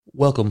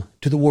Welcome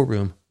to the War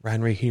Room.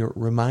 Ryan Ray here,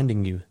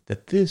 reminding you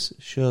that this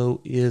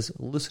show is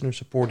listener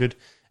supported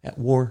at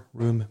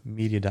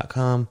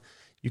warroommedia.com.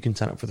 You can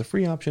sign up for the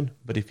free option,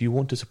 but if you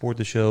want to support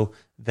the show,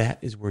 that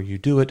is where you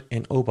do it.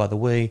 And oh, by the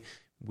way,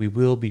 we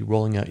will be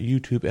rolling out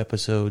YouTube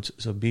episodes,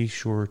 so be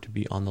sure to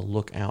be on the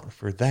lookout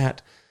for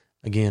that.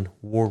 Again,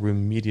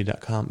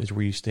 warroommedia.com is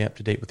where you stay up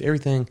to date with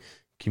everything,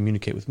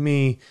 communicate with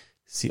me,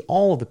 see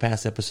all of the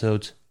past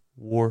episodes,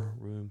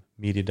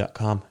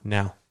 warroommedia.com.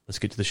 Now, let's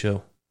get to the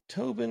show.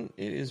 Tobin,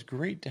 it is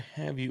great to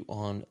have you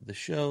on the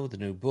show. The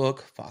new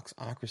book,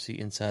 Foxocracy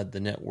Inside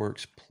the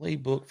Network's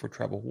Playbook for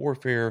Tribal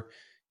Warfare.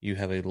 You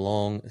have a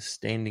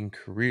long-standing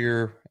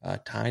career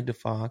tied to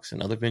Fox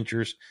and other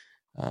ventures.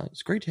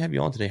 It's great to have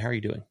you on today. How are you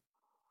doing?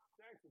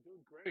 Thanks, I'm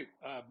doing great.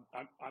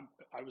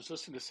 I was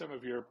listening to some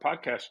of your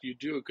podcasts. You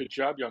do a good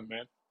job, young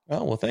man.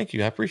 Oh, well, thank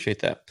you. I appreciate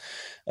that.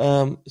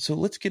 So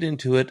let's get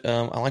into it.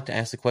 I like to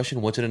ask the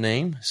question, what's it a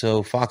name?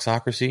 So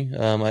Foxocracy,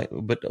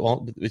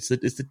 it's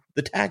the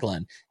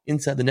tagline,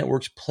 Inside the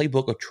Network's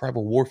Playbook of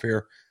Tribal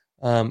Warfare.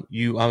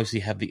 You obviously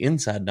have the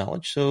inside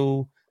knowledge,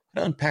 so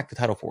unpack the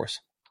title for us.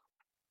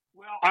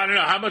 Well, I don't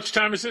know. How much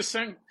time is this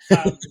thing?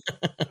 I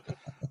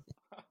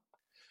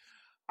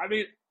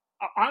mean,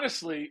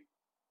 honestly,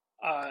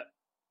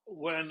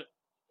 when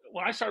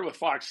I started with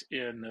Fox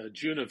in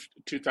June of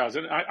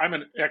 2000, I'm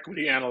an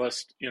equity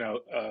analyst,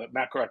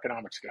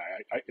 macroeconomics guy.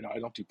 I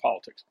don't do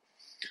politics.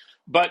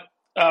 But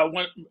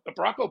when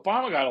Barack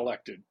Obama got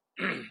elected,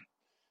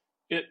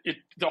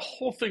 the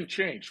whole thing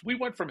changed. We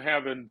went from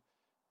having,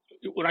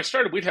 when I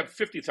started, we'd have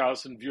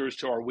 50,000 viewers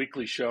to our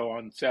weekly show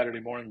on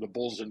Saturday morning, The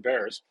Bulls and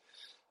Bears.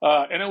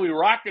 And then we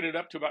rocketed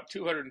up to about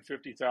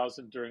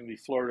 250,000 during the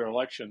Florida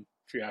election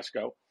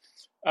fiasco.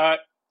 And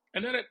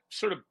then it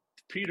sort of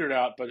petered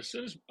out, but as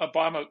soon as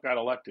Obama got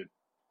elected,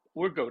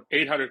 we'd go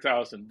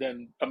 800,000,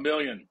 then 1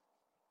 million,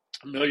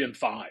 1.5 million.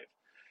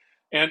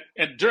 And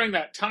during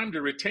that time,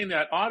 to retain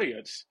that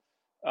audience,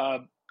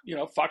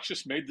 Fox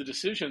just made the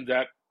decision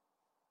that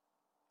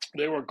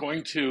they were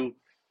going to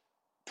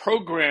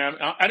program.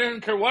 I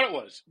didn't care what it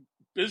was,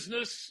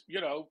 business,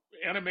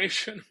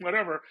 animation,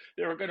 whatever.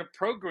 They were going to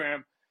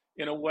program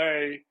in a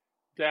way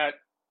that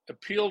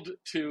appealed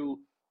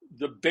to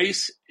the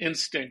base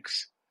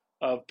instincts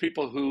of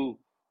people whose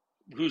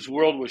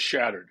world was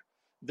shattered.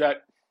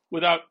 That,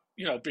 without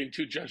being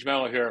too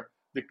judgmental here,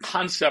 the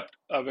concept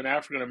of an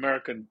African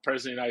American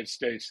president of the United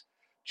States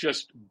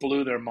just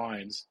blew their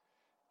minds.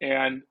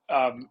 And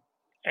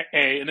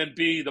and then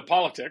B, the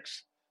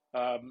politics,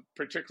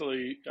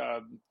 particularly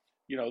a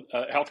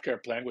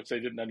healthcare plan, which they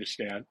didn't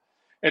understand.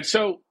 And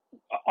so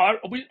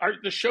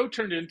the show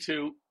turned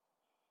into,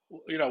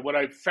 what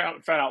I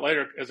found out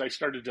later as I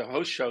started to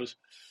host shows,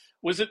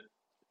 was that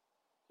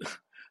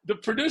the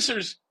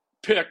producers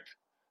picked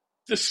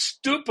the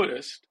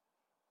stupidest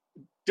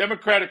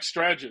Democratic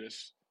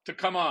strategists to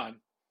come on,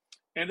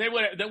 and then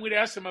we'd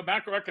ask them a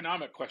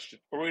macroeconomic question,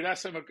 or we'd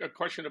ask them a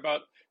question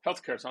about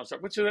healthcare and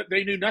stuff, which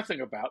they knew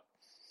nothing about.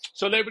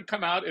 So they would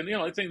come out, and the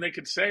only thing they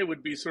could say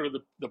would be sort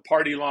of the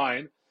party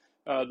line,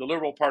 the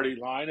Liberal Party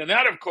line, and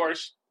that, of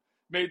course,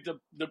 made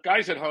the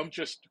guys at home,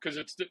 just because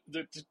it's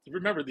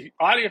remember, the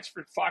audience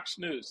for Fox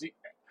News,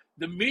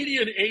 the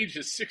median age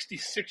is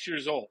 66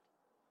 years old.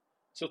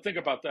 So think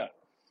about that.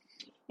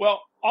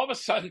 Well, all of a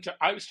sudden,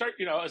 I would start,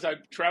 as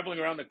I'm traveling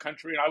around the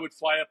country, and I would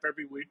fly up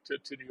every week to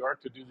New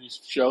York to do these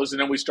shows, and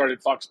then we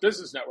started Fox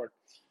Business Network.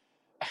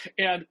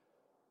 And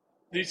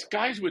these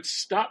guys would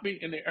stop me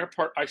in the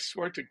airport, I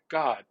swear to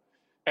God,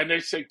 and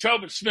they'd say,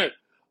 Tobin Smith,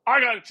 I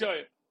got to tell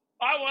you,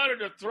 I wanted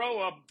to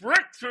throw a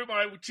brick through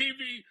my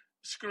TV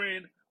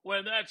screen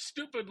when that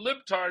stupid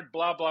libtard,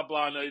 blah, blah,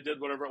 blah, and they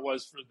did whatever it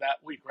was for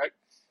that week, right?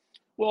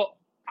 Well,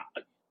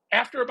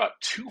 after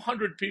about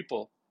 200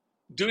 people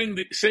using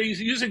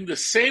the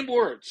same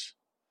words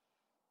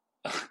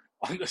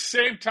on the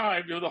same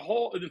time, the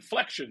whole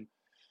inflection,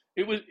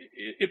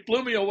 it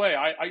blew me away.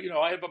 I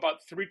have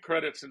about 3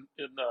 credits in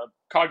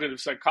cognitive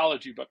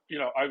psychology, but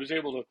I was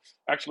able to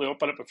actually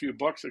open up a few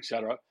books,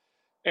 etc.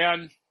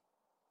 And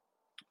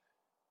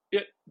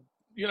it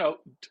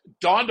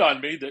dawned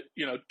on me that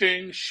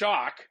ding,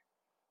 shock.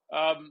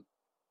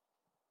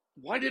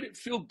 Why did it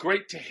feel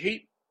great to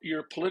hate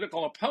your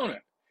political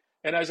opponent?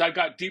 And as I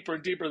got deeper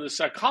and deeper in the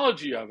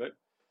psychology of it,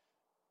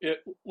 it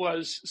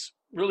was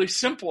really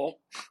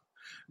simple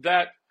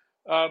that,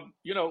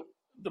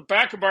 the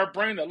back of our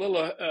brain, that little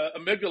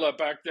amygdala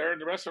back there, and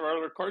the rest of our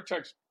other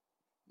cortex,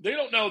 they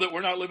don't know that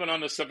we're not living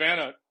on the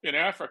savannah in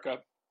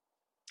Africa.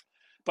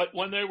 But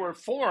when they were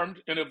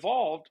formed and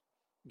evolved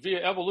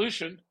via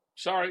evolution,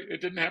 sorry, it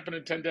didn't happen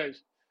in 10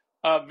 days,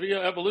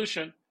 via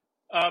evolution,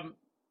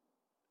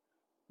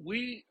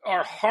 we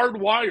are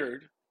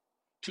hardwired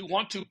to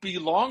want to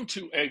belong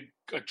to a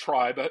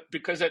tribe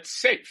because it's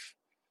safe.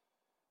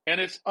 And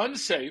it's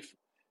unsafe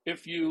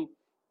if you,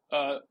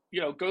 go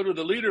to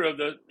the leader of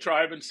the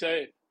tribe and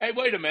say, hey,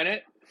 wait a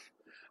minute,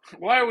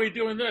 why are we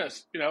doing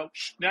this? Now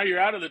you're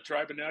out of the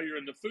tribe and now you're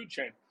in the food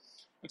chain.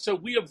 And so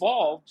we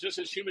evolved just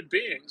as human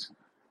beings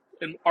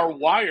and are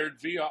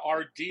wired via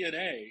our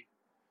DNA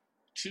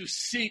to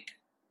seek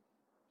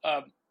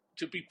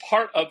to be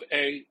part of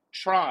a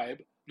tribe.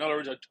 In other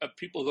words, a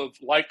people who have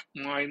like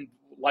mind,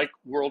 like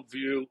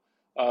worldview,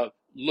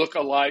 look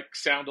alike,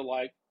 sound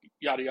alike,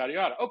 yada, yada,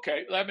 yada.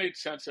 Okay, that made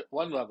sense at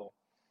one level.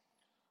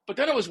 But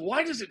then it was,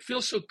 why does it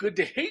feel so good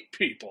to hate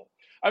people?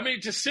 I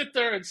mean, to sit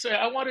there and say,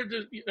 I wanted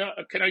to,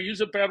 can I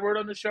use a bad word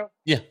on the show?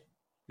 Yeah,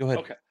 go ahead.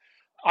 Okay.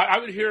 I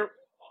would hear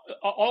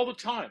all the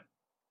time,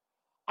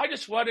 I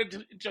just wanted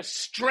to just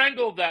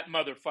strangle that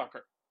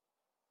motherfucker.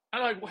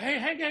 I'm like, well, hey,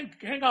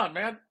 hang on,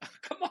 man.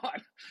 Come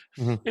on.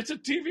 Mm-hmm. It's a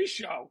TV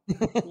show.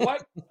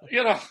 What,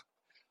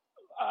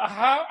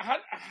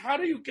 how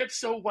do you get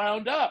so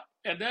wound up?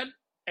 And then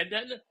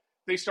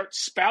they start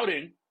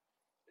spouting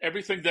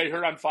everything they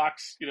heard on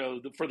Fox,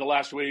 for the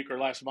last week or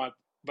last month.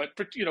 But,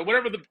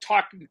 whatever the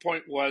talking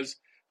point was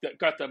that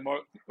got them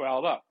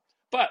riled up.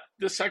 But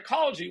the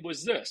psychology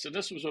was this, and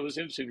this was what was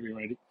interesting to me,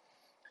 Randy,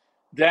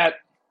 that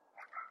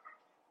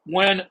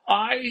when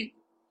I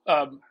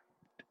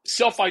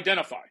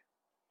self-identify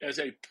as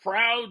a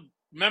proud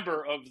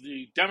member of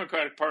the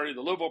Democratic Party,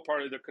 the Liberal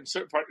Party, the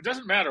Conservative Party, it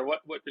doesn't matter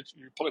what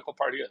your political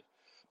party is.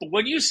 But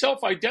when you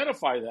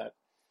self-identify that,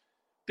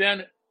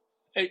 then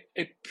a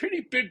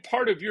pretty big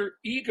part of your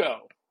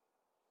ego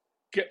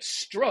gets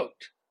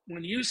stroked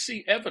when you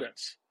see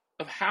evidence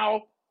of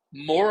how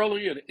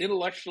morally and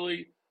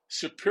intellectually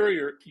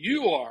superior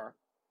you are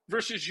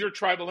versus your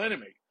tribal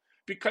enemy.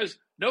 Because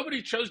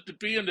nobody chose to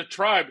be in the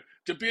tribe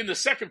to be in the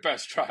second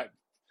best tribe.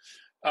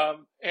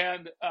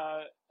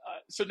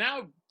 So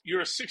now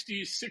you're a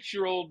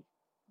 66-year-old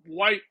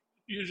white,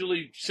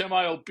 usually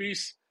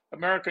semi-obese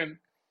American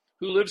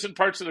who lives in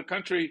parts of the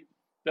country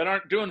that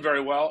aren't doing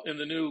very well in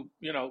the new,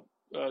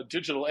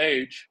 digital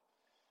age.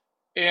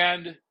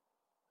 And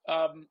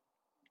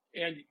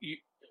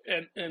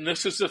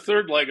this is the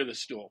third leg of the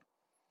stool.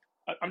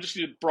 I'm just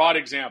using a broad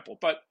example,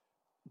 but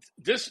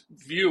this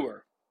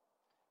viewer,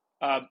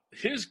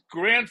 his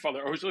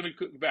grandfather, or let me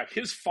go back,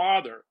 his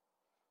father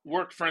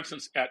worked, for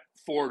instance, at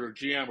Ford or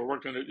GM, or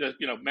worked in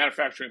a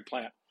manufacturing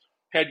plant,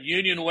 had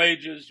union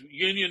wages,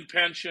 union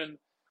pension,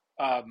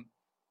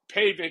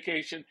 paid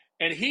vacation,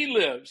 and he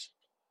lives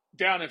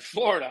down in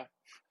Florida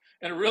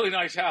in a really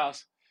nice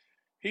house.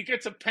 He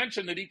gets a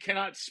pension that he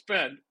cannot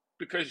spend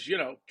because,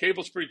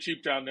 cable's pretty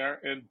cheap down there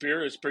and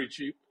beer is pretty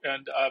cheap.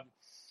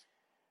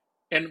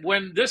 And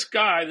when this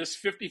guy, this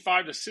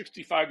 55 to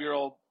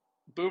 65-year-old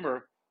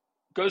boomer,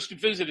 goes to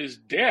visit his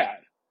dad,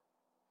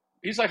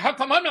 he's like, how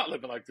come I'm not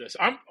living like this?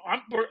 I'm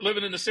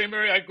living in the same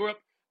area I grew up.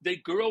 They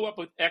grew up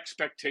with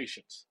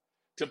expectations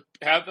to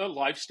have a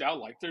lifestyle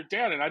like their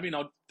dad. And I mean,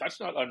 that's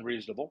not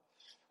unreasonable.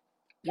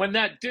 When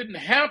that didn't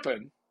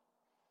happen,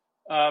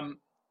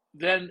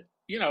 then,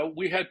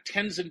 we had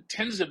tens and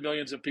tens of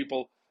millions of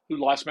people who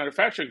lost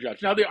manufacturing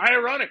jobs. Now, the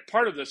ironic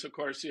part of this, of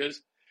course,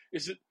 is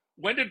that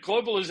when did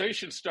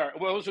globalization start?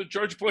 Well, it was when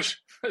George Bush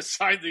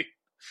signed the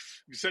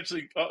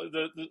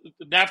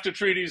NAFTA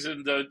treaties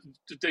and the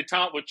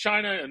détente with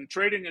China and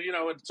trading, and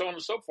so on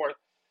and so forth.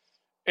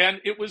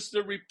 And it was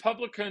the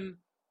Republican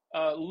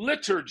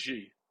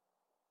liturgy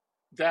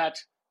that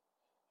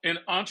in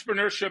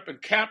entrepreneurship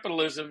and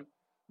capitalism,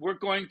 we're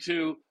going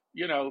to,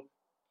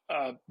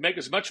 make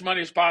as much money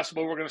as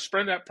possible. We're going to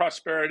spread that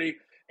prosperity.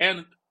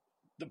 And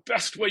the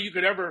best way you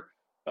could ever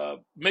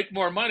make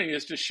more money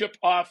is to ship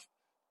off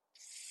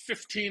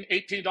 $15,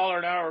 $18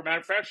 an hour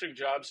manufacturing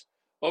jobs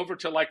over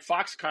to like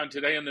Foxconn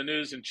today in the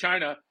news in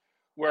China,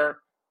 where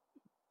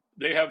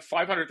they have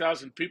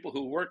 500,000 people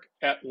who work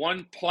at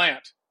one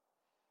plant.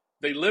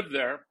 They live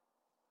there.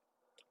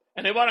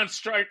 And they went on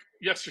strike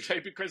yesterday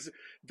because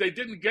they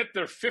didn't get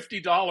their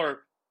 $50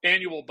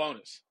 annual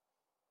bonus.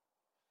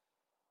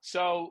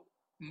 So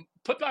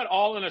put that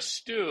all in a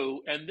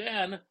stew. And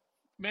then,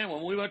 man,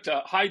 when we went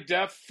to high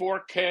def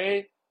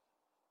 4K,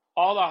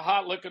 all the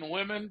hot looking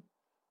women,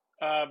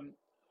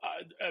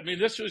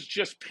 this was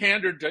just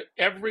pandered to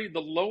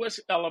the lowest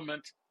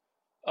element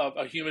of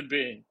a human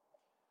being.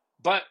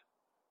 But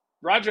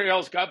Roger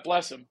Ailes, God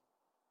bless him,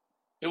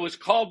 it was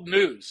called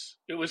news.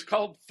 It was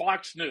called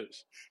Fox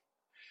News.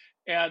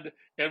 And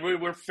we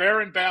were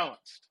fair and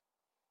balanced.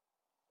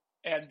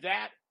 And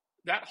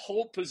that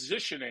whole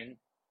positioning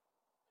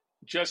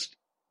just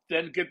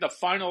then get the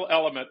final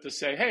element to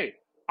say, hey,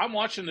 I'm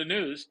watching the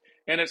news,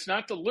 and it's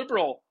not the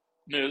liberal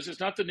news. It's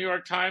not the New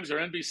York Times or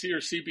NBC or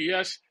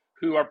CBS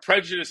who are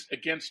prejudiced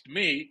against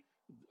me,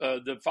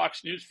 the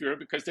Fox News Bureau,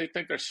 because they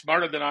think they're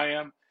smarter than I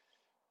am.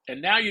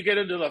 And now you get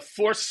into the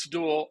first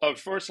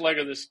leg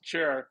of this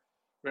chair,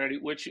 Randy,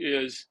 which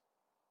is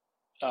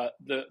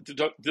the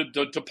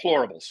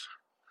deplorables.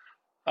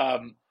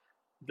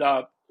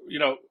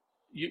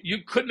 You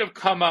couldn't have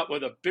come up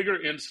with a bigger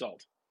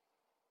insult.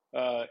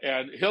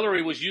 And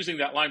Hillary was using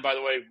that line, by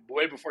the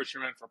way before she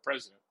ran for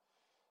president.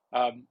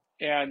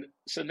 And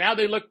so now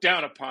they look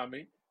down upon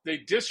me. They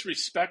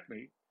disrespect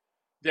me.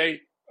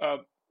 They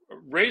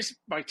raise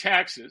my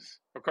taxes.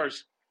 Of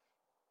course,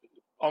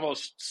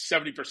 almost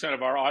 70%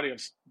 of our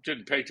audience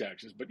didn't pay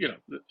taxes, but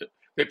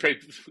they paid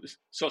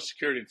Social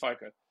Security and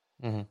FICA.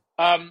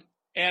 Mm-hmm.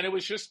 And it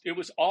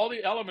was all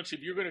the elements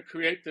of you're going to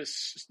create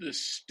this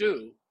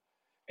stew,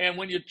 And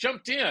when you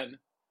jumped in,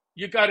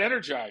 you got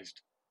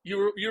energized. You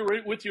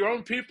were with your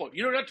own people.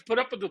 You don't have to put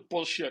up with the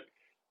bullshit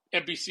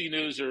NBC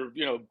News or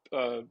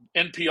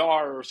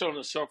NPR or so on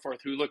and so forth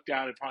who look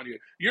down upon you.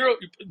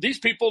 These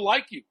people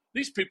like you.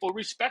 These people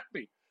respect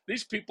me.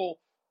 These people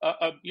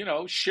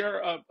share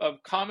a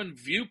common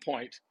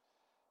viewpoint,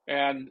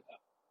 and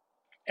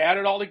add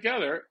it all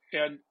together.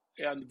 And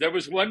there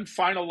was one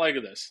final leg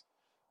of this,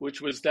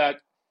 which was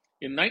that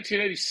in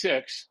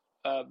 1986,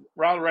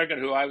 Ronald Reagan,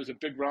 who I was a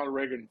big Ronald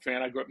Reagan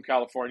fan, I grew up in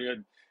California,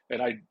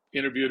 and I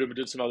interviewed him and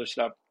did some other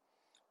stuff,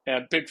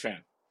 and big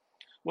fan.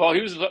 Well,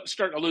 he was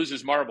starting to lose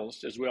his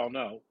marbles, as we all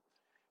know.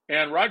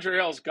 And Roger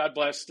Ailes, God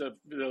bless, the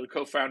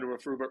co-founder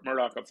of Rupert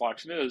Murdoch of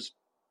Fox News,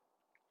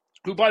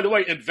 who, by the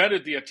way,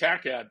 invented the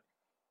attack ad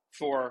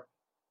for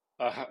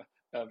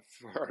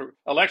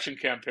election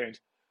campaigns.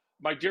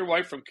 My dear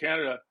wife from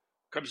Canada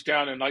comes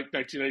down in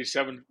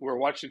 1987. We're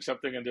watching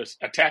something, and this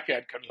attack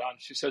ad comes on.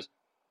 She says,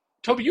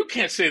 "Toby, you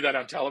can't say that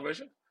on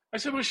television." I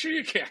said, "Well, sure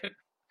you can.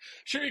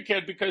 Sure you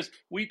can, because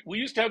we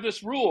used to have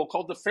this rule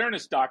called the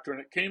Fairness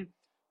Doctrine. It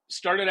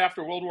started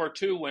after World War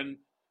II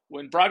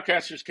when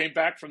broadcasters came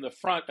back from the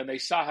front and they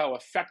saw how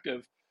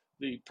effective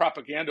the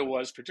propaganda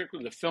was,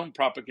 particularly the film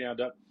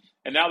propaganda.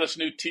 And now this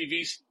new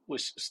TV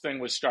thing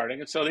was starting.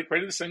 And so they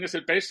created this thing that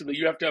said basically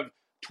you have to have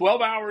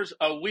 12 hours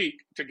a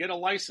week to get a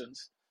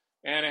license,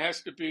 and it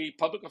has to be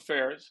public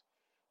affairs.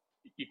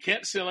 You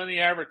can't sell any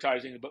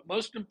advertising, but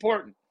most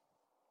important,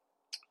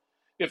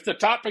 if the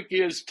topic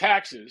is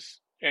taxes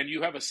and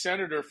you have a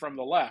senator from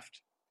the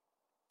left,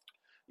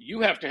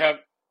 you have to have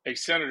a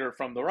senator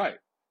from the right,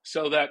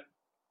 so that,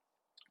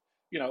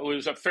 it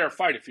was a fair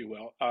fight, if you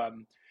will.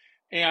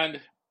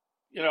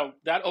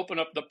 That opened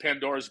up the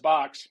Pandora's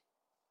box.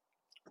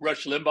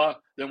 Rush Limbaugh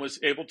then was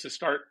able to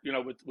start,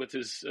 with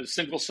his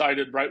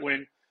single-sided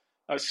right-wing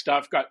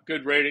stuff, got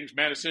good ratings.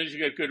 Man, as soon as you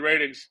get good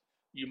ratings,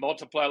 you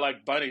multiply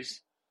like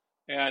bunnies.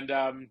 And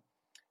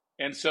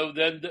so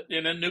then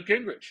Newt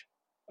Gingrich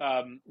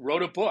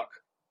wrote a book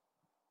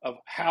of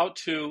how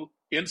to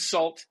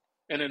insult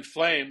and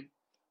inflame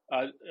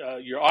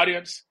your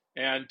audience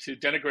and to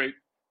denigrate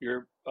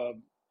your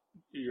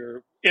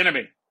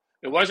enemy.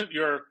 It wasn't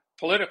your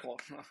political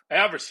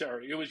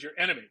adversary; it was your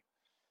enemy.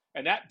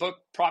 And that book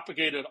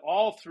propagated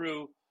all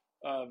through.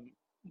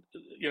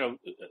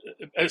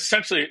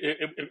 Essentially,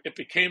 it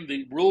became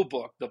the rule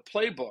book, the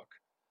playbook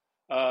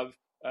of,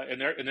 in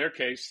their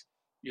case,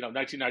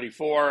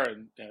 1994,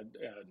 and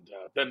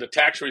then the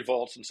tax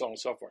revolts and so on and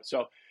so forth.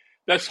 So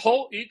this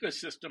whole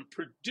ecosystem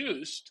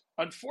produced,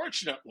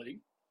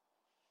 unfortunately,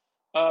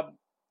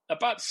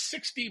 about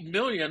 60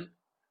 million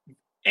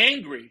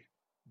angry,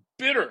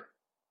 bitter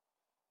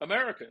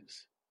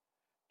Americans.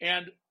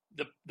 And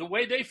the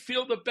way they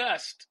feel the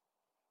best,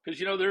 because,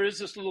 there is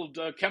this little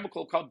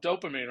chemical called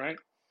dopamine, right?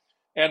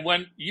 And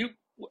when you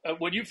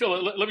feel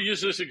it, let me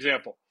use this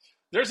example.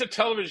 There's a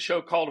television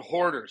show called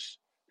Hoarders.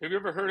 Have you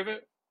ever heard of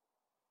it?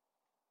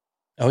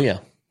 Oh, yeah.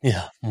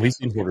 Yeah, we've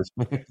seen Hoarders.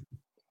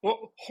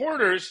 Well,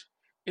 Hoarders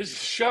is a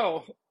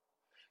show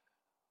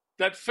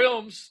that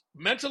films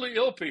mentally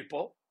ill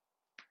people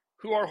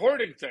who are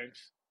hoarding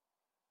things,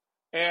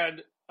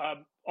 and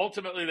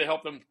ultimately they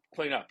help them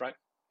clean up, right?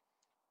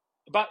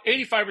 About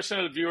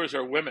 85% of the viewers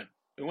are women.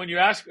 And when you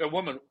ask a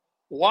woman,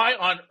 why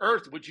on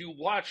earth would you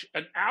watch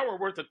an hour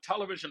worth of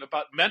television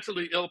about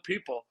mentally ill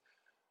people?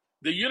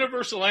 The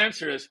universal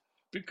answer is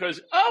because,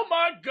 oh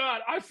my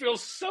God, I feel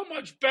so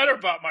much better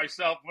about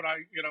myself when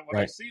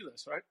I see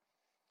this, right?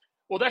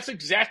 Well, that's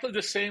exactly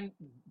the same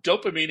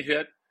dopamine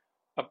hit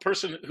a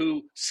person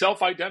who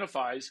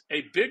self-identifies.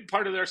 A big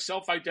part of their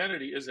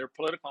self-identity is their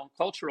political and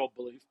cultural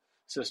belief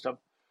system.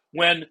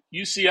 When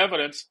you see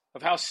evidence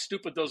of how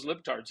stupid those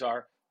libtards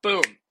are,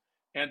 boom.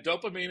 And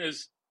dopamine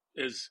is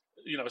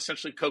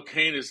essentially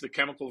cocaine is the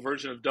chemical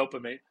version of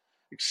dopamine,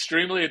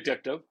 extremely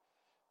addictive.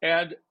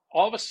 And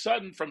all of a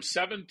sudden, from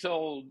 7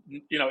 till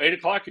 8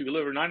 o'clock, you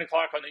live, or 9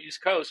 o'clock on the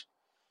East Coast,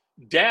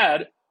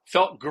 Dad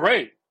felt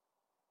great,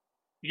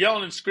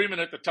 yelling and screaming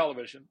at the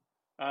television,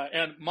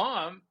 and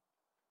Mom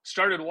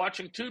started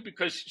watching too,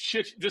 because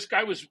this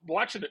guy was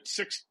watching it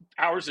 6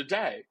 hours a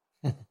day.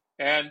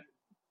 And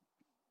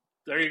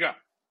there you go.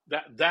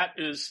 That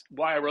is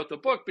why I wrote the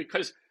book,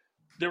 because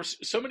there's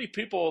so many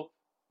people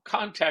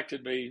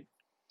contacted me.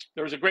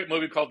 There was a great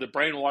movie called The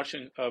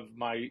Brainwashing of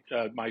My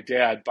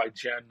Dad by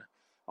Jen.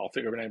 I'll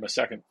think of her name in a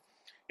second.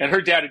 And her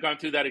dad had gone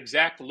through that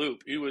exact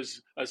loop. He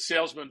was a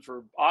salesman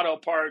for auto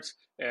parts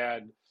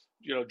and,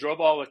 drove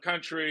all the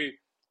country,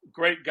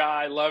 great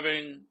guy,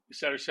 loving, et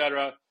cetera, et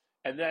cetera.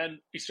 And then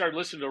he started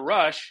listening to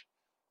Rush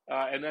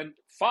and then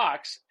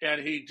Fox,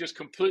 and he just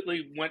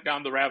completely went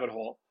down the rabbit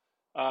hole.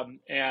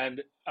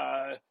 And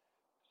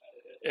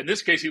in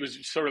this case, he was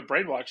sort of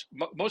brainwashed.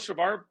 Most of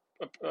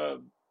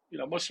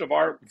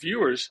our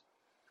viewers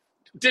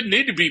didn't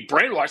need to be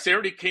brainwashed. They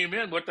already came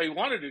in. What they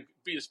wanted to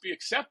be is be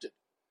accepted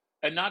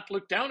and not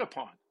looked down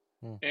upon.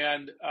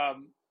 And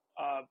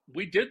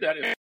we did that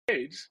in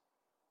spades.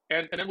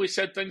 And then we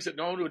said things that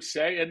no one would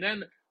say. And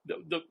then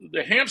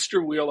the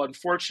hamster wheel,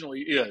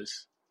 unfortunately,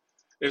 is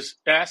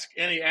ask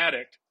any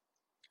addict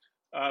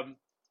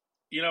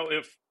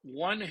If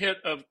one hit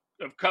of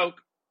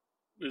Coke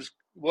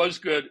was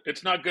good,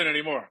 it's not good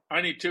anymore.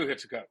 I need 2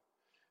 hits of Coke,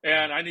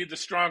 and I need the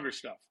stronger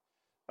stuff.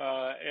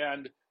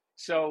 And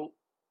so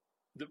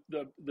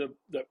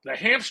the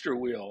hamster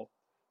wheel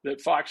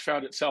that Fox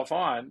found itself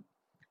on,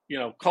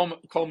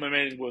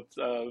 culminating with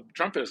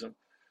Trumpism,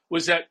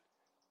 was that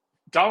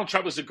Donald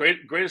Trump was the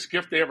greatest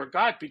gift they ever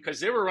got because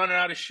they were running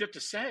out of shit to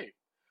say.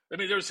 I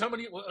mean, there's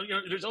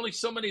only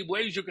so many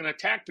ways you can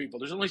attack people.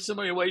 There's only so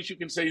many ways you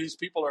can say these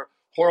people are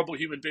horrible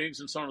human beings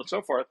and so on and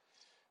so forth.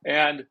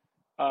 And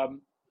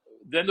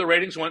then the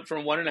ratings went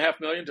from 1.5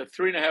 million to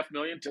 3.5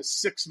 million to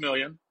 6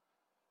 million,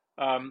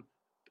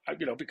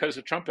 because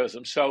of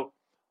Trumpism. So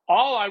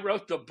all I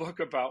wrote the book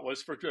about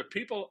was for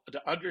people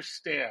to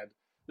understand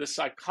the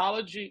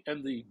psychology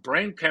and the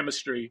brain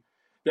chemistry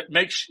that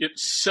makes it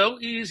so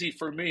easy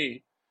for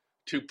me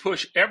to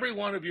push every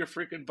one of your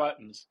freaking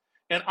buttons,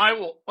 and I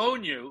will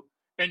own you.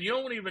 And you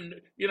don't even,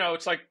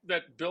 it's like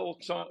that Bill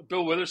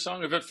Withers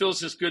song, if it feels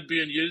this good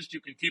being used,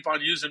 you can keep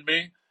on using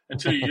me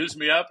until you use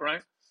me up,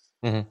 right?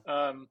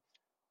 Mm-hmm.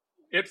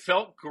 It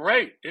felt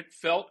great. It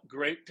felt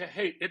great to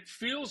hate. It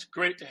feels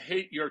great to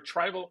hate your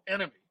tribal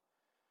enemy.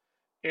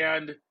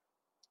 And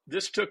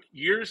this took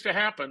years to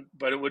happen,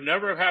 but it would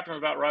never have happened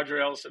without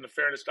Roger Ailes and the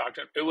Fairness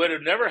Doctrine. It would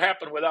have never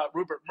happened without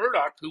Rupert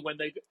Murdoch, who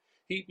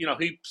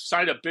he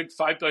signed a big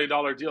 $5 billion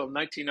deal in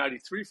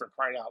 1993 for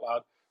crying out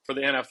loud for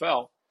the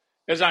NFL,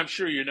 as I'm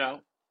sure you know,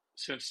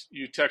 since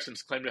you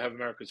Texans claim to have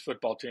America's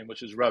football team,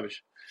 which is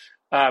rubbish.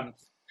 But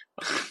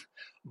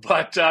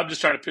I'm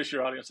just trying to piss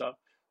your audience off.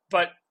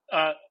 But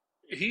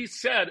he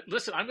said,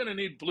 listen, I'm going to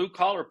need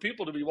blue-collar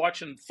people to be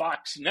watching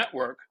Fox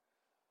Network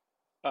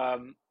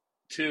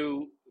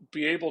to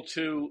be able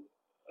to,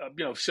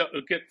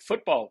 get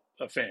football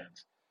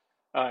fans.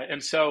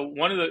 And so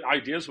one of the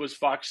ideas was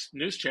Fox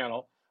News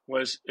Channel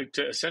was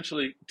to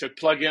essentially to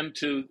plug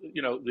into,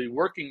 the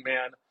working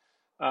man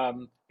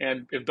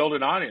and build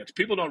an audience.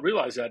 People don't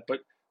realize that,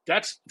 but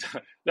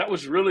that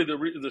was really the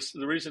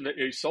reason that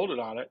he sold it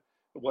on it,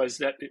 was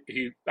that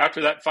he,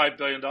 after that $5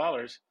 billion,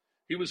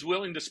 he was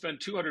willing to spend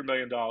 $200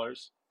 million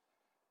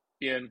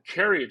in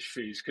carriage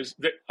fees, because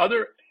the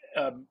other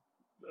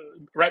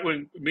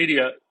right-wing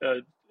media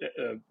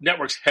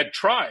networks had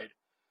tried.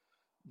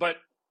 But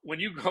when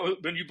you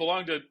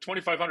belong to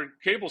 2,500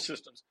 cable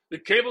systems, the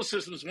cable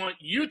systems want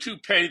you to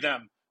pay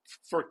them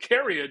for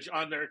carriage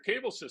on their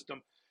cable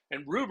system.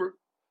 And Rupert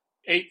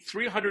ate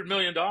 $300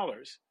 million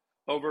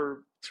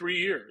over 3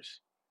 years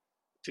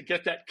to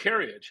get that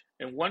carriage.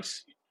 And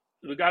once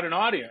we got an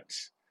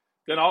audience,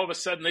 then all of a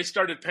sudden they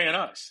started paying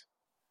us,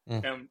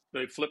 and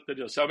they flipped the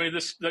deal. So, I mean,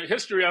 the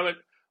history of it,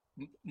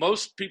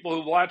 most people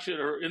who watch it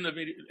or in the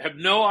media have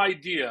no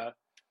idea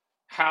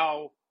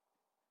how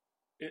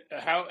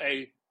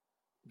a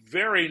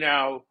very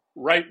now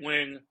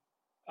right-wing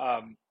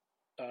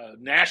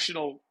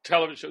national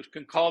television shows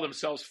can call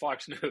themselves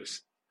Fox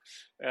News.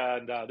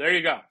 And there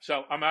you go.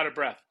 So I'm out of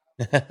breath.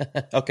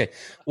 Okay.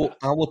 Well,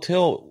 I will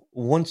tell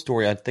one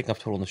story I think I've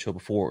told on the show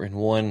before, and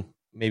one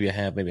maybe I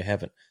have, maybe I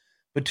haven't.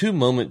 But 2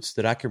 moments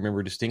that I can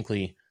remember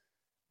distinctly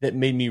that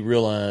made me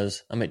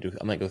realize, I might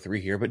go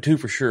 3 here, but 2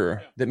 for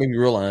sure, that made me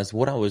realize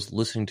what I was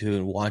listening to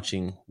and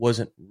watching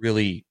wasn't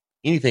really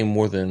anything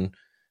more than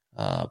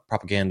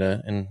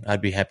propaganda. And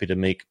I'd be happy to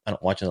I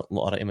don't watch a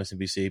lot of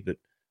MSNBC, but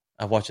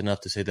I've watched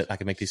enough to say that I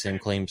can make these same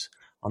claims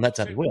on that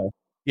side as well.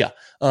 Yeah.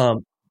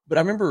 But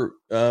I remember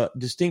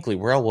distinctly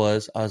where I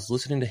was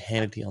listening to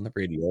Hannity on the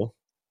radio,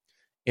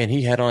 and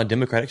he had on a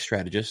Democratic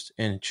strategist,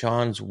 and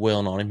Sean's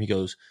wailing on him. He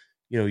goes,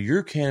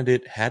 your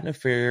candidate had an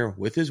affair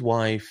with his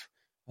wife.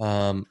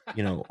 How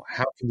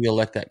can we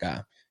elect that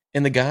guy?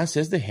 And the guy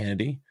says to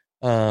Hannity,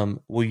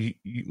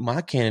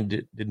 my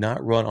candidate did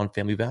not run on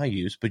family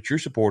values, but you're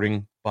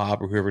supporting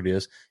Bob or whoever it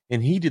is,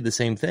 and he did the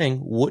same thing.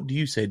 What do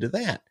you say to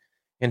that?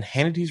 And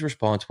Hannity's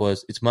response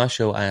was, it's my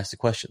show, I ask the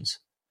questions.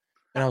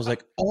 And I was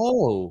like,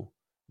 oh,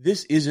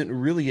 this isn't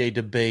really a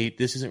debate.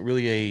 This isn't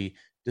really a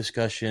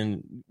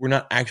discussion. We're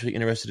not actually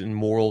interested in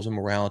morals and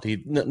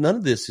morality. None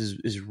of this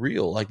is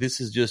real. Like, this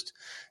is just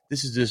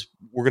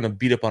we're going to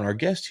beat up on our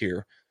guest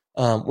here.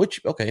 Which,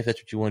 okay, if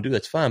that's what you want to do,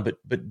 that's fine.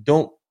 But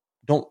don't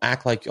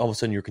act like all of a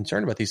sudden you're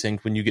concerned about these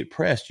things when you get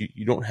pressed.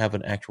 You don't have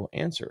an actual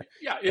answer.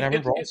 Yeah,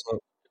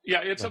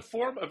 it's a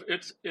form of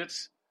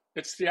it's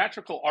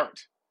theatrical art.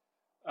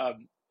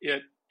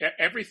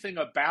 Everything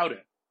about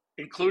it,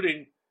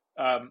 including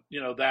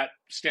that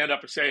stand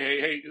up and say,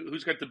 hey,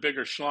 who's got the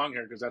bigger schlong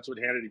here? Because that's what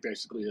Hannity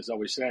basically is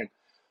always saying.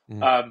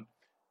 Mm-hmm.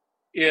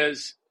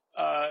 It's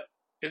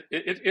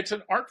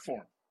an art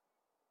form.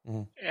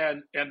 Mm-hmm.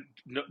 And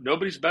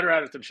nobody's better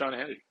at it than Sean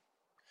Hannity.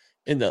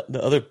 And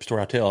the other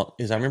story I tell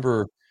is I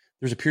remember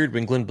there's a period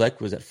when Glenn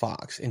Beck was at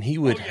Fox, and he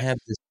would have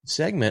this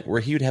segment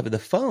where he would have the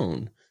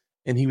phone,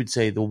 and he would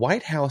say, the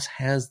White House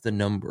has the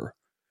number.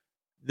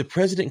 The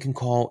president can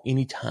call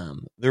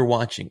anytime. They're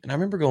watching. And I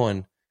remember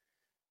going,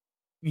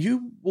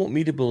 you want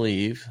me to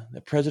believe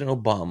that President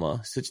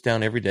Obama sits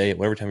down every day at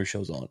whatever time your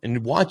show's on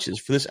and watches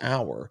for this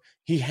hour.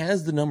 He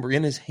has the number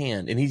in his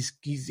hand and he's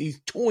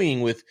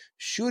toying with,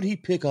 should he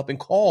pick up and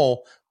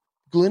call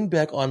Glenn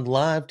Beck on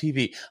live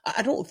TV?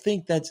 I don't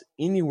think that's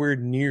anywhere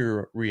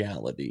near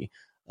reality.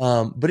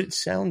 But it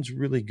sounds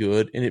really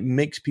good, and it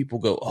makes people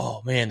go,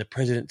 "Oh man, the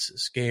president's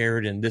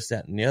scared," and this,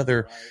 that, and the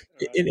other.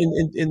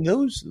 Right. And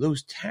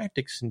those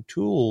tactics and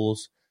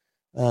tools,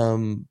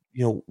 one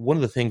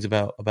of the things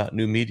about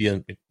new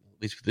media, at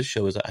least for this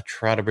show, is I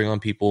try to bring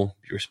on people,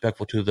 be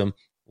respectful to them,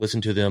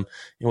 listen to them,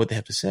 and what they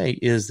have to say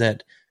is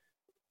that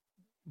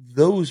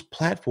those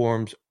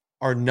platforms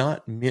are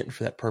not meant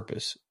for that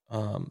purpose.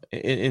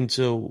 And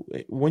so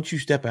once you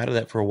step out of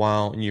that for a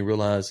while and you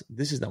realize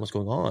this is not what's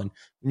going on,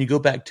 when you go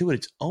back to it,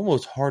 it's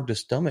almost hard to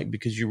stomach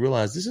because you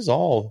realize it's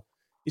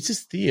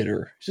just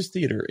theater. It's just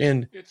theater.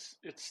 And it's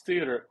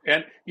theater.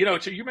 And,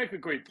 so you make a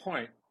great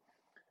point.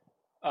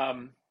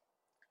 I'm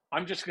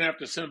just going to have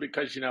to assume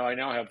because, I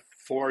now have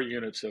 4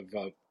 units of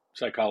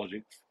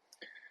psychology,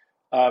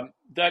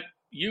 that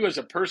you as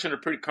a person are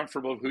pretty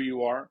comfortable with who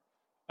you are.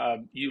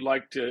 You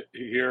like to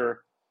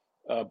hear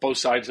both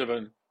sides of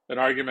an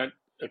argument,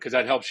 because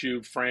that helps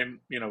you frame,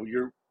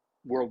 your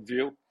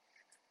worldview.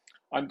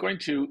 I'm going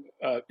to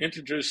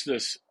introduce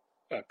this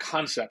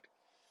concept,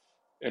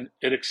 and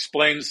it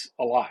explains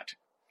a lot.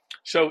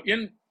 So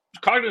in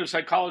cognitive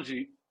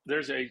psychology,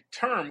 there's a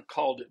term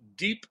called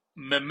deep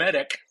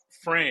mimetic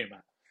frame.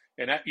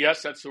 And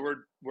that's the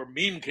word where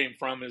meme came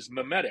from, is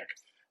mimetic.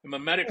 And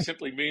mimetic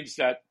simply means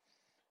that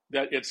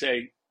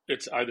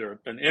it's either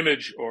an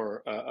image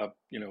or a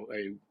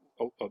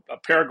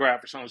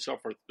paragraph or so on and so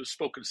forth, a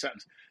spoken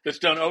sentence that's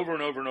done over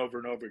and over and over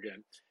and over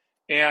again.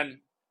 And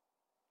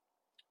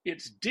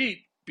it's deep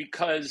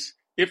because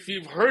if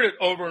you've heard it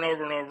over and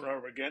over and over and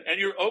over again, and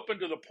you're open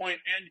to the point,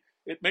 and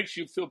it makes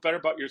you feel better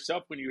about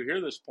yourself when you hear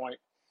this point,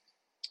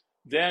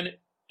 then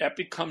that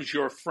becomes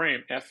your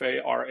frame,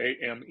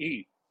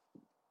 F-A-R-A-M-E.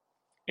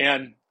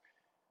 And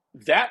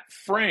that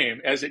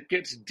frame, as it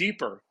gets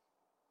deeper,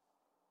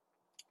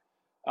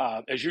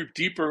 as you're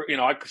deeper,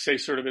 I could say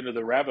sort of into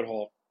the rabbit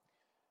hole,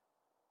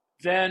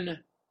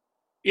 then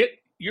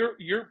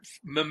your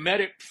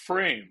mimetic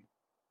frame,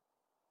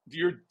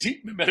 your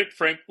deep mimetic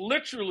frame,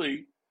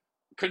 literally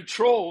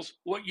controls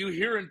what you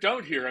hear and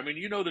don't hear. I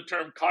mean, the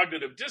term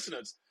cognitive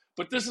dissonance,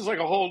 but this is like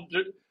a whole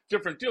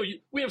different deal.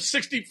 We have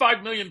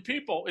 65 million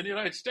people in the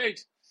United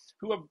States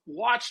who have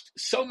watched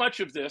so much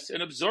of this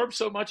and absorbed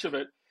so much of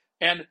it,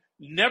 and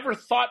never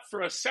thought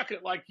for a second,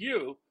 like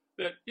you,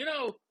 that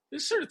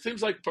this sort of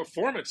things like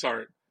performance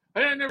art.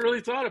 I never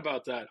really thought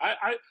about that.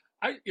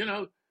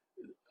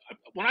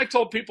 When I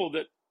told people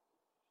that,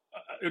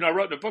 I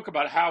wrote in a book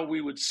about how we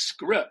would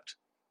script,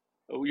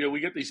 we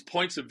get these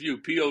points of view,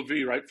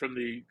 POV, right, from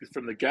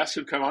the guests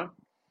who come on.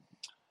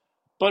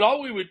 But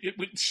all they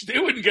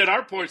wouldn't get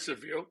our points of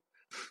view.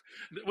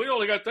 We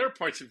only got their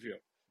points of view.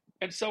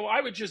 And so I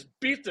would just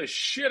beat the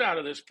shit out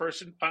of this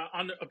person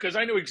because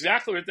I knew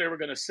exactly what they were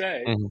going to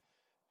say. Mm-hmm.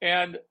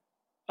 And,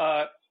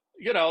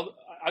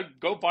 I'd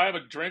go buy them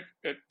a drink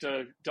at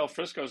Del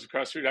Frisco's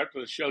across the street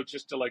after the show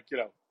just to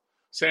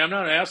say, I'm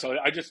not an asshole.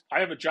 I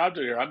have a job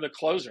to do here. I'm the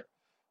closer.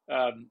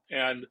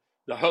 And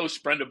the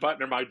host, Brenda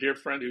Butner, my dear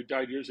friend who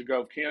died years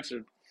ago of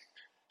cancer,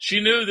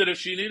 she knew that if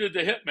she needed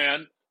the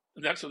hitman,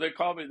 and that's what they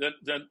called me,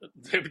 then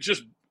they would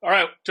just, all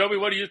right, Toby,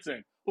 what do you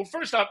think? Well,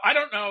 first off, I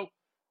don't know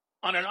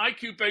on an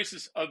IQ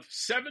basis of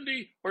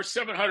 70 or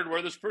 700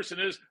 where this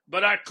person is,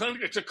 but I think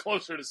it's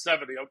closer to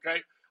 70,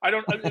 okay?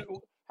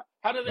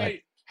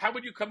 How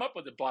would you come up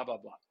with it, blah, blah,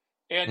 blah?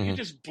 And you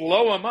just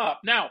blow them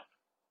up. Now,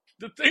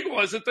 the thing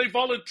was that they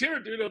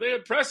volunteered. They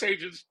had press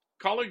agents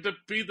calling to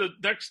be the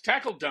next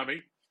tackle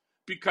dummy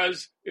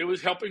because it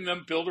was helping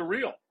them build a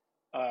reel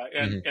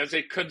and as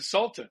a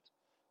consultant.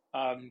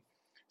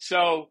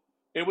 So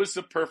it was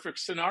the perfect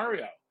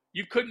scenario.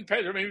 You couldn't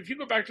pay. I mean, if you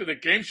go back to the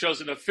game shows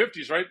in the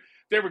 50s, right,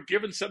 they were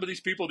giving some of these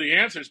people the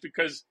answers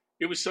because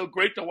it was so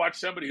great to watch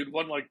somebody who'd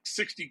won like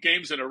 60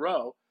 games in a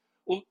row.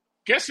 Well,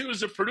 guess who was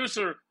the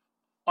producer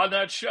on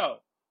that show?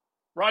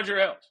 Roger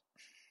Ailes.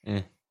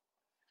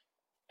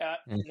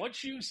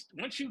 Once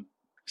you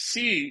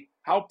see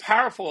how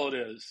powerful it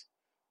is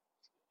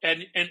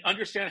and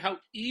understand how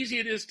easy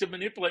it is to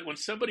manipulate when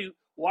somebody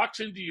walks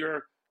into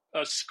your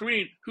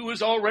screen who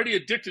is already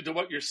addicted to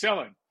what you're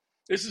selling,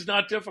 this is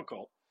not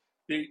difficult.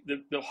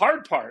 The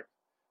hard part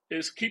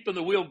is keeping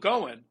the wheel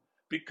going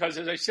because,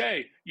 as I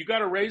say, you got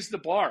to raise the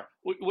bar.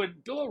 When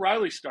Bill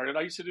O'Reilly started,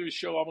 I used to do his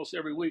show almost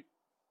every week.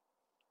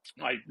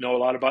 I know a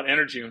lot about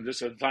energy, and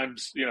this at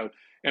times,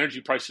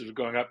 energy prices were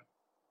going up.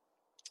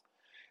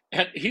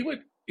 And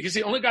he's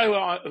the only guy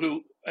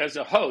who, as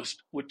a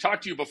host, would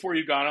talk to you before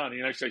you got on.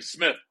 He'd say,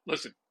 Smith,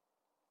 listen,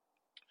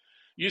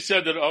 you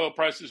said that oil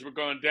prices were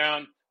going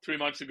down 3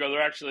 months ago.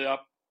 They're actually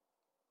up.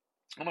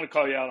 I'm going to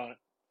call you out on it.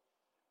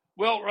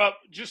 Well,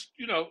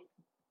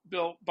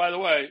 Bill, by the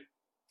way,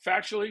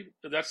 factually,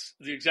 that's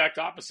the exact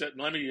opposite.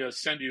 And let me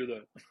send you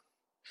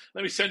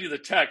the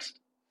text.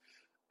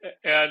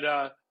 And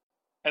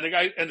And the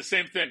guy, and the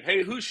same thing.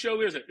 Hey, whose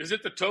show is it? Is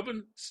it the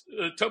Tobin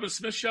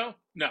Smith show?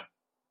 No.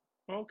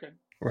 Okay.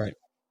 Right.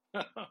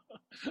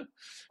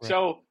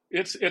 So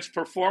it's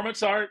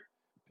performance art.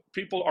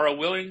 People are a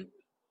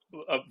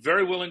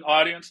very willing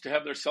audience to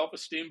have their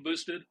self-esteem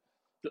boosted.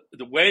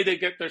 The way they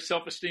get their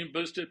self-esteem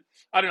boosted,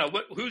 I don't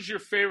know. Who's your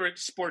favorite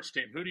sports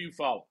team? Who do you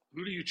follow?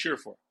 Who do you cheer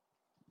for?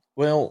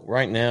 Well,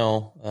 right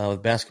now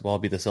with basketball,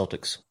 it'd be the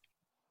Celtics.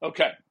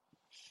 Okay.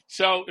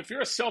 So if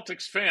you're a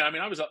Celtics fan, I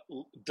mean, I was a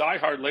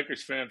diehard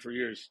Lakers fan for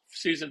years.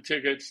 Season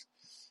tickets,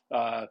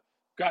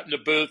 got in the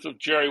booth with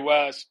Jerry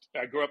West.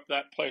 I grew up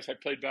that place. I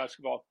played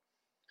basketball.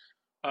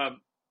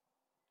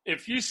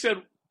 If you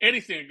said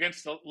anything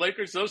against the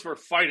Lakers, those were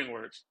fighting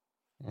words.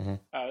 Mm-hmm.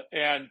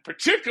 And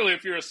particularly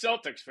if you're a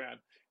Celtics fan.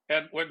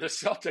 And when the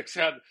Celtics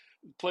had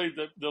played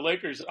the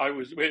Lakers,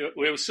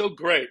 it was so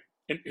great.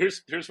 And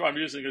here's why I'm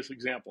using this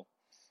example.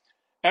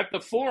 At the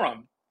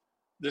Forum,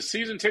 the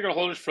season ticket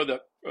holders for the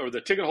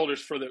ticket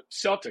holders for the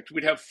Celtics,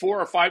 we'd have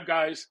 4 or 5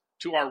 guys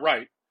to our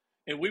right,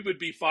 and we would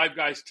be 5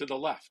 guys to the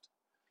left.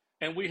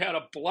 And we had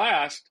a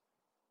blast,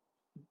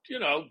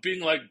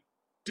 being like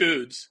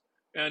dudes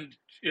and,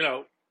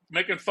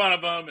 making fun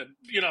of them and,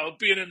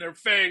 being in their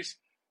face.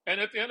 And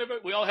at the end of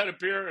it, we all had a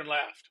beer and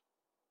laughed.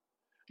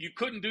 You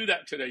couldn't do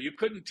that today. You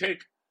couldn't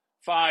take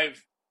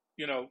 5,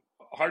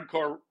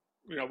 hardcore,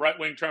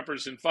 right-wing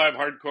Trumpers and 5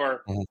 hardcore,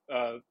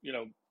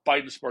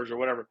 Biden supporters or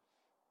whatever.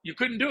 You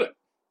couldn't do it.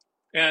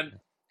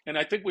 And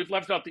I think we've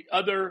left out the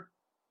other,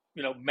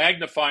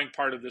 magnifying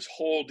part of this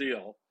whole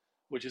deal,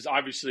 which is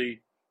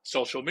obviously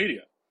social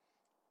media.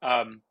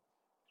 And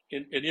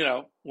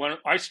when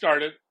I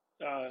started,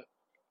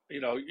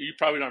 you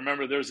probably don't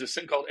remember, there was this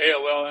thing called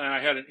AOL, and I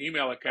had an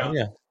email account. Oh,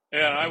 yeah.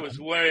 And I was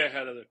way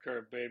ahead of the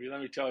curve, baby, let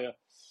me tell you.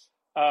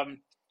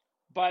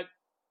 But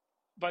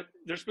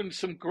there's been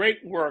some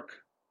great work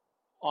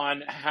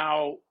on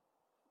how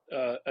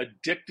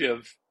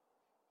addictive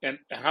and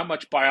how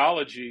much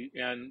biology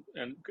and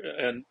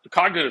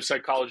cognitive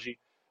psychology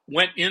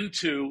went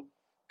into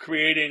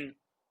creating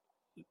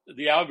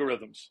the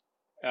algorithms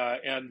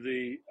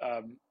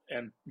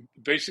and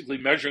basically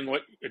measuring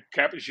what it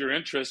captures your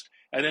interest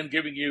and then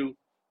giving you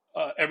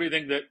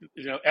everything that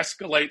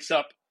escalates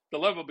up the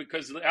level,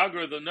 because the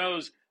algorithm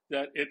knows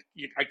that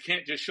I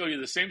can't just show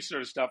you the same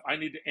sort of stuff. I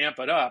need to amp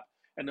it up,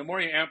 and the more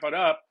you amp it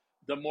up,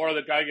 the more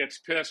the guy gets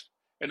pissed.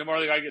 And the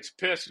more the guy gets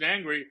pissed and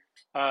angry,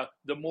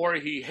 the more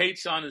he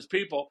hates on his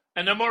people.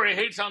 And the more he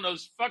hates on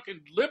those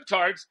fucking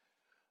libtards,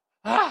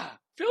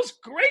 feels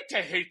great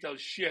to hate those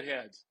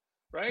shitheads,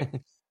 right?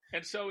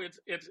 And so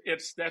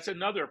that's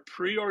another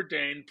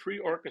preordained,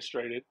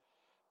 pre-orchestrated,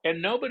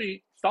 and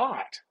nobody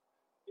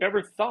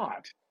ever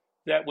thought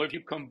that if you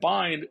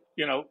combined,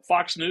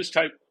 Fox News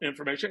type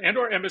information and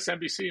or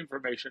MSNBC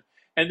information,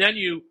 and then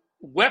you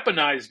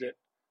weaponized it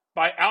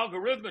by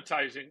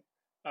algorithmatizing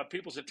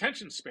people's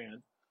attention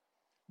span,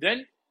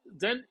 then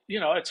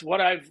it's what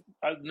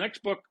the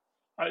next book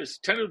is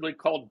tentatively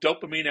called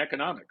Dopamine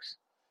Economics,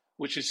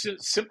 which is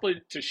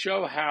simply to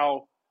show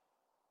how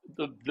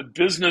the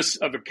business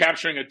of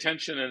capturing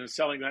attention and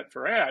selling that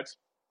for ads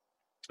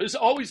has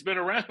always been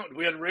around.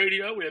 We had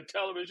radio, we had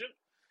television.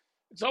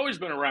 It's always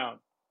been around.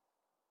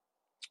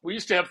 We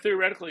used to have,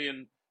 theoretically,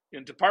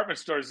 in department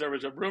stores, there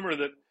was a rumor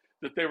that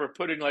they were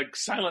putting like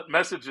silent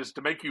messages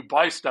to make you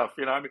buy stuff,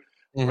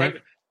 Mm-hmm. right?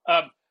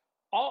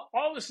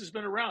 All this has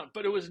been around,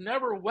 but it was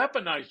never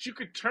weaponized. You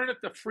could turn it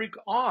the freak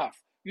off.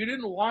 You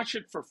didn't watch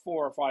it for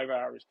 4 or 5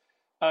 hours.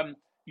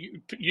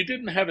 You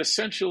didn't have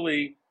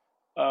essentially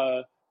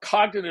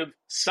cognitive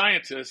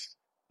scientists,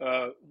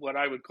 what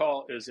I would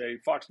call is a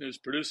Fox News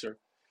producer,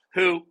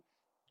 who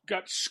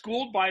got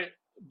schooled by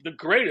the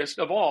greatest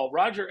of all,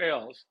 Roger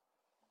Ailes,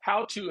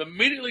 how to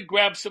immediately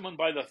grab someone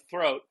by the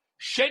throat,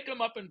 shake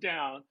them up and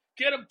down,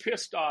 get them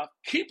pissed off,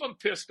 keep them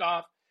pissed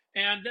off,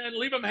 and then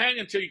leave them hanging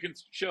until you can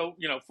show,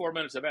 4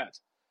 minutes of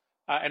ads,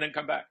 and then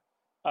come back.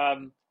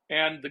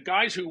 And the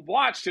guys who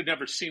watched had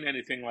never seen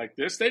anything like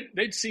this.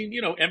 They'd seen,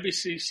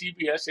 NBC,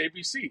 CBS,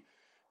 ABC.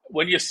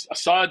 When you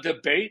saw a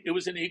debate, it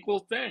was an equal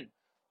thing.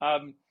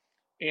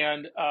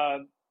 And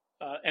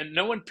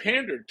no one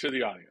pandered to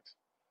the audience.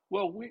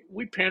 Well,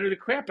 we pandered the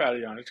crap out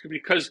of the audience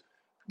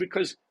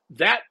because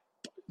that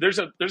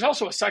there's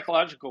also a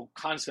psychological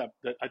concept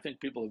that I think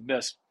people have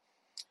missed.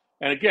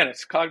 And again,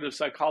 it's Cognitive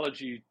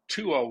Psychology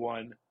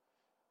 201,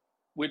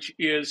 which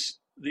is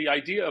the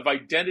idea of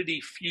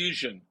identity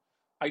fusion.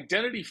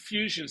 Identity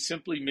fusion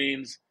simply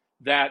means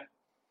that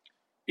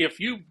if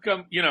you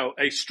become,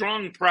 a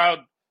strong,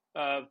 proud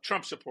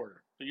Trump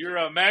supporter, you're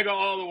a MAGA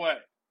all the way,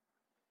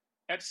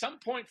 at some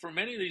point for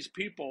many of these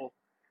people,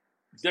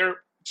 their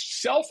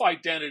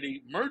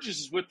self-identity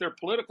merges with their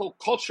political,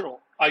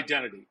 cultural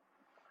identity.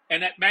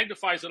 And that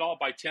magnifies it all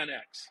by 10x.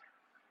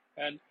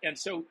 And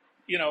so,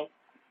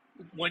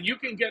 when you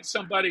can get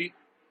somebody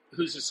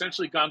who's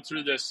essentially gone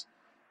through this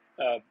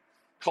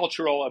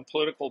cultural and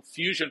political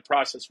fusion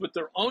process with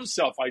their own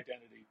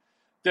self-identity,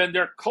 then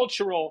their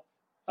cultural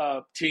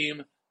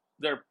team,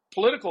 their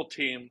political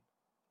team,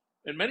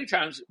 and many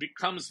times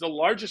becomes the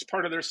largest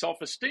part of their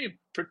self-esteem,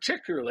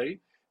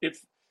 particularly if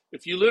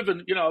if you live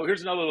in,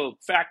 here's another little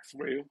fact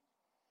for you,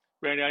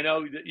 Randy. I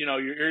know that, your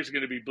ears are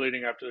going to be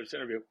bleeding after this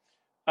interview.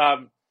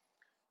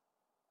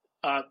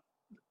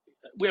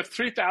 We have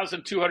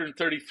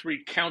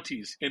 3,233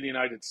 counties in the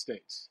United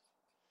States.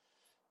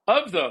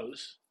 Of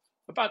those,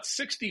 about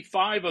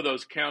 65 of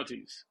those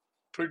counties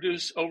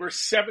produce over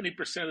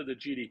 70% of the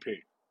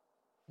GDP.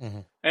 Mm-hmm.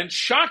 And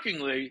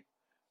shockingly,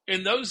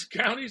 in those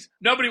counties,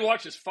 nobody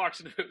watches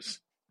Fox News.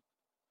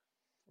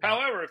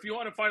 However, if you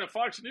want to find a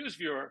Fox News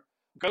viewer,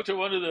 go to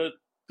one of the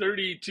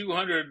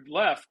 3,200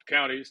 left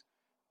counties,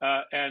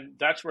 and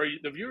that's where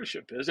the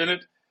viewership is. And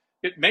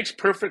it makes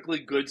perfectly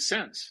good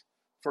sense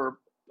for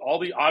all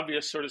the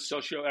obvious sort of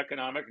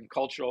socioeconomic and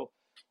cultural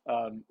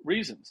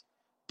reasons.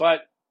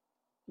 But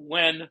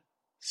when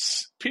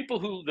people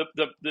who,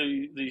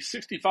 the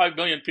 65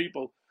 million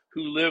people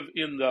who live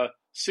in the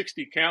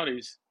 60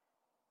 counties,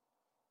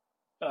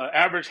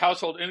 average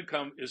household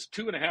income is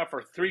 2.5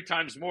 or 3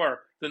 times more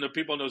than the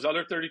people in those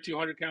other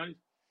 3,200 counties,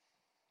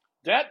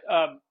 that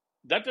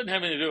doesn't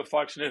have anything to do with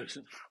Fox News.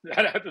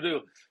 That has to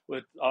do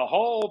with a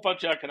whole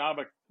bunch of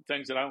economic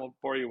things that I won't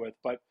bore you with.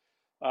 But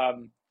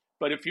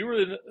if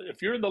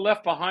you're in the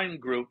left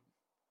behind group,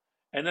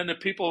 and then the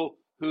people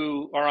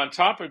who are on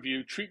top of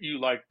you treat you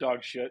like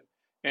dog shit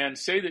and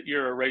say that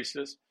you're a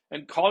racist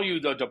and call you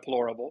the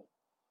deplorable,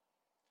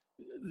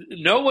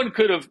 no one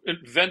could have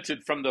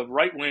invented from the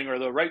right wing or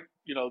the right,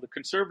 the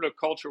conservative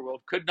culture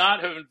world could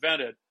not have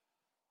invented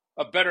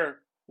a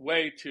better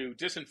way to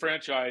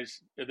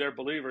disenfranchise their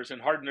believers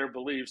and harden their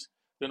beliefs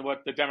than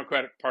what the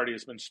Democratic Party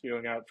has been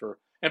spewing out for,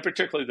 and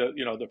particularly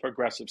the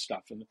progressive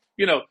stuff. And,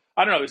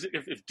 I don't know,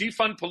 if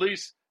defund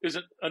police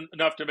isn't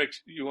enough to make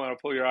you want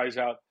to pull your eyes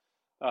out.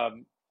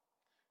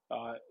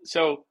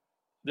 So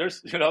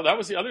there's, that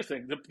was the other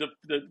thing.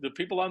 The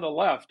people on the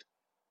left,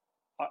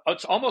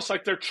 it's almost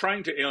like they're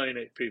trying to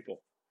alienate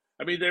people.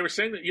 I mean, they were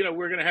saying that,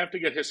 we're going to have to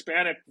get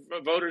Hispanic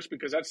voters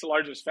because that's the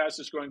largest,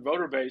 fastest growing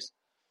voter base.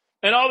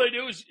 And all they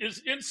do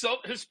is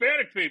insult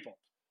Hispanic people.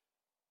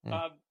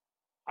 I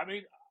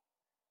mean,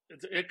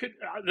 it could.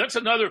 That's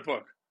another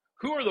book.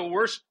 Who are the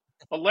worst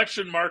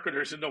election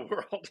marketers in the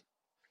world?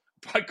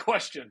 By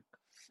question,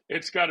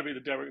 it's got to be the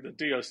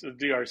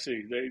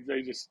DRC.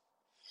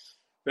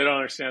 They don't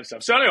understand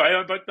stuff. So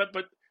anyway,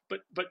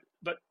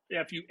 but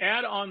if you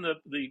add on the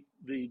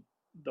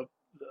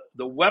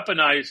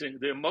weaponizing,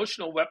 the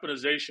emotional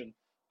weaponization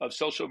of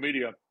social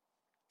media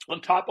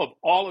on top of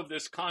all of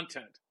this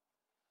content,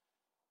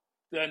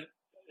 then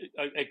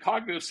a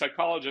cognitive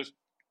psychologist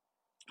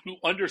who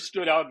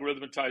understood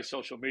algorithmatized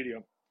social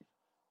media,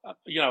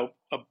 a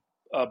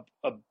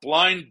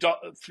blind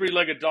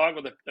three-legged dog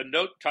with a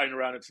note tied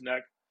around its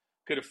neck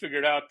could have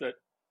figured out that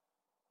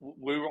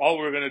all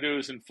we're going to do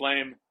is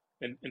inflame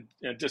and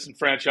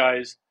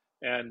disenfranchise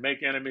and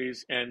make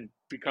enemies and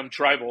become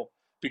tribal,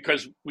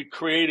 because we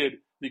created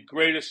the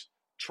greatest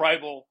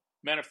tribal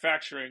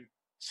manufacturing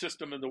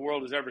system the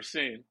world has ever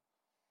seen.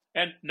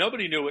 And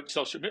nobody knew what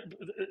social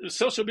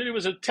media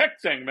was a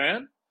tech thing,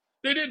 man.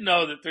 They didn't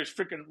know that there's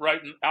freaking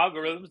writing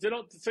algorithms. They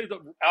don't say that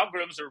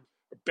algorithms are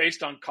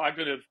based on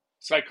cognitive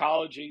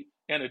psychology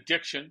and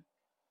addiction.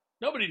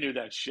 Nobody knew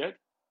that shit.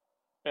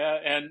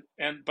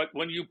 But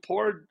when you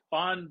poured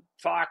on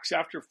Fox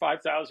after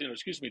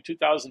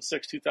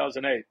 2006,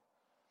 2008,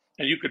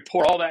 and you could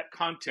pour all that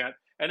content,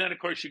 and then of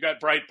course you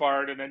got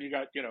Breitbart, and then you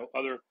got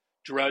other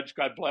Drudge,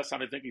 God bless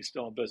him, I think he's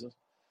still in business.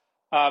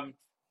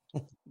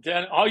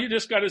 Then all you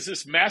just got is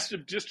this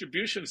massive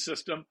distribution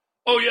system.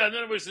 Oh yeah, and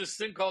then there was this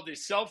thing called the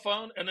cell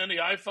phone, and then the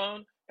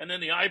iPhone, and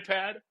then the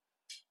iPad,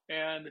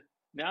 and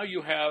now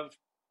you have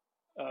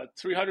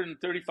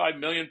 335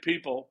 million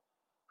people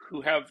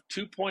who have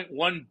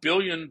 2.1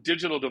 billion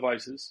digital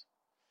devices,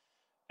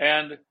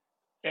 and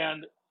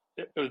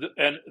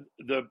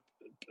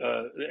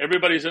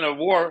everybody's in a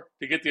war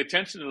to get the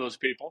attention of those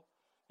people.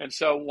 And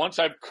so once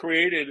I've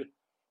created,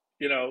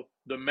 the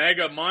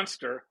mega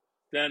monster,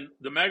 then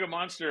the mega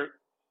monster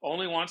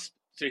only wants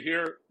to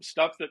hear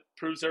stuff that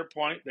proves their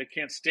point. They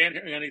can't stand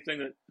hearing anything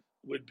that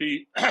would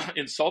be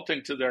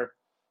insulting to their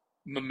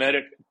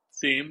mimetic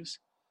themes.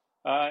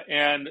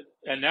 And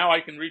now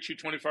I can reach you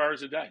 24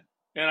 hours a day.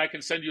 And I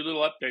can send you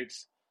little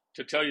updates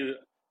to tell you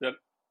that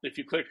if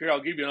you click here,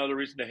 I'll give you another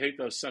reason to hate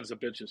those sons of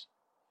bitches.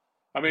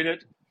 I mean,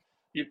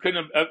 you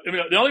couldn't have,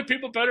 the only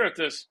people better at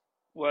this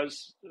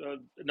was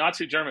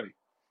Nazi Germany.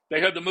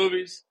 They had the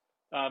movies.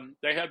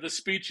 They had the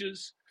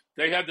speeches.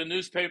 They had the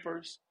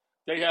newspapers.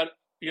 They had,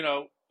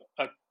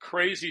 a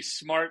crazy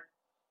smart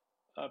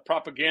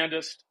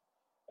propagandist,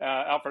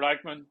 Alfred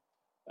Eichmann.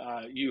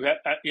 You had,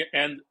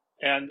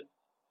 and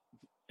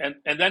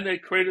then they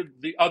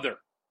created the other,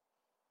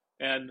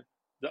 and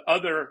the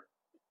other,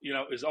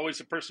 is always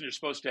the person you're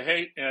supposed to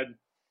hate. And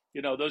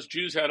those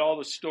Jews had all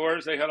the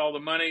stores. They had all the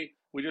money.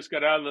 We just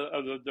got out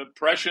of the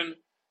Depression,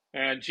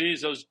 and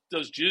geez,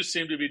 those Jews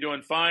seem to be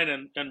doing fine,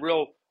 and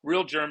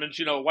real Germans,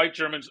 white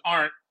Germans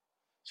aren't.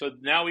 So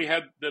now we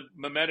have the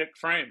mimetic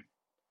frame,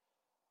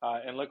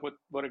 and look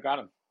what it got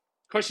them.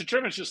 Of course, the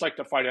Germans just like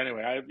to fight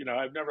anyway.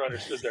 I've never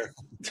understood their.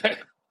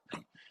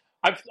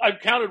 I've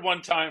counted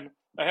one time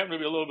I happen to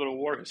be a little bit of a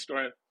war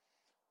historian.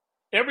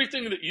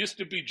 Everything that used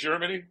to be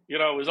Germany,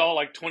 it was all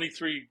like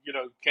 23,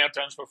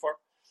 cantons before.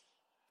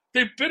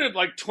 They've been in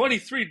like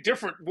 23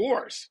 different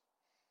wars.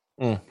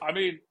 I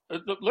mean,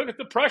 look at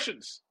the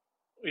Prussians,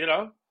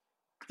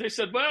 They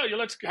said, well,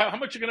 how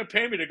much are you going to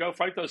pay me to go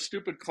fight those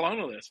stupid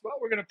colonialists? Well,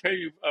 we're going to pay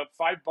you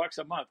 $5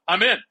 a month.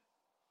 I'm in.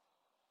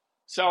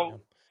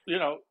 So,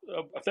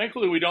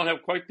 thankfully we don't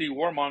have quite the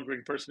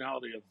warmongering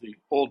personality of the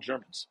old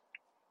Germans.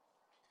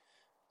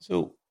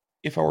 So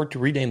if I were to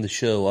rename the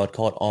show, I'd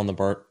call it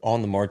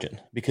On the Margin,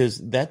 because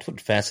that's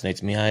what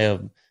fascinates me. I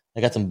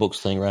got some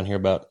books laying around here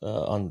about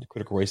on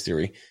critical race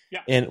theory.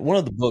 Yeah. And one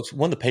of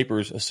the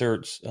papers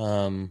asserts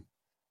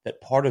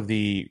that part of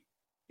the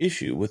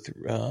issue with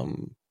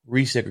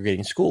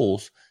resegregating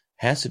schools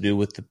has to do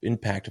with the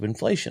impact of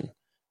inflation,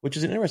 which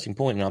is an interesting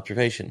point and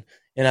observation.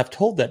 And I've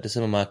told that to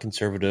some of my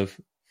conservative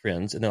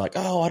friends, and they're like,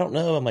 oh, I don't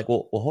know. I'm like,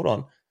 well, hold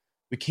on.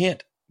 We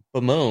can't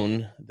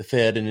bemoan the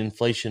Fed and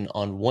inflation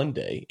on one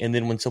day, and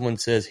then when someone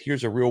says,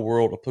 here's a real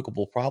world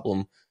applicable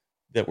problem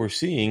that we're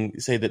seeing,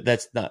 say that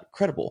that's not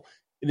credible.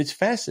 And it's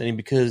fascinating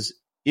because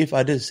if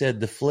I just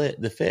said the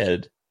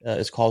Fed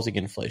is causing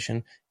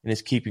inflation and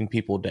is keeping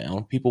people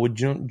down, people would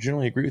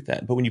generally agree with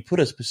that. But when you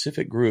put a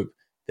specific group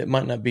that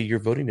might not be your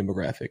voting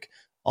demographic,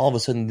 all of a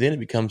sudden then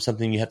it becomes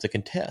something you have to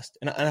contest.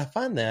 And I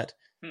find that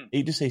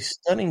just a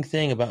stunning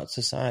thing about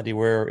society,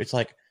 where it's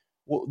like,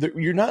 well,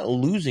 you're not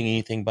losing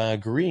anything by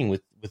agreeing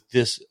with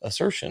this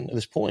assertion at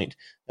this point.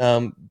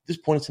 This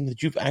point is something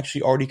that you've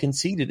actually already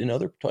conceded in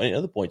other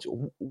points.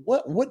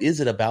 What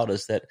is it about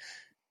us that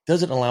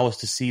doesn't allow us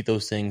to see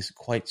those things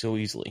quite so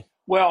easily?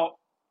 Well,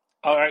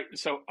 all right.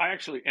 So I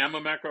actually am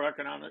a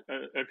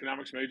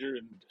macroeconomics major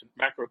and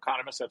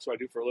macroeconomist. That's what I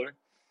do for a living.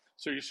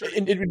 So you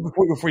certainly... And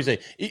before you say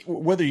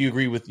whether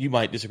you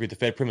might disagree with the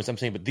Fed premise, I'm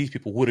saying, but these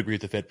people would agree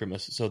with the Fed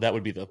premise. So that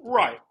would be the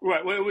right.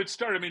 Well, it would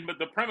start. But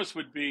the premise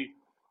would be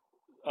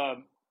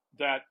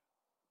that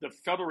the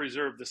Federal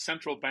Reserve, the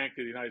central bank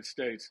of the United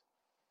States,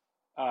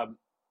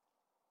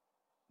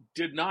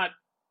 did not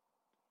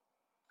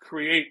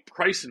create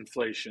price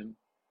inflation.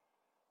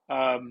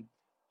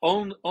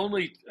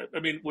 Only,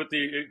 with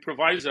the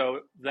proviso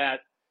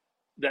that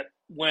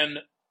when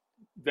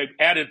they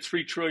added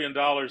 $3 trillion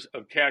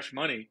of cash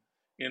money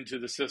into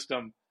the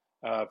system,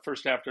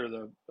 first after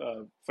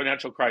the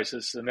financial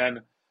crisis, and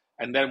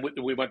then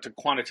we went to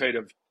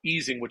quantitative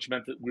easing, which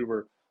meant that we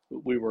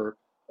were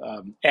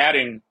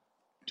adding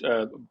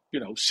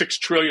 $6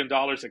 trillion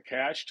of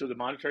cash to the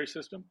monetary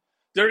system.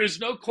 There is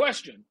no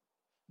question.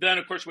 Then,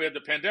 of course, we had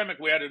the pandemic.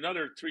 We had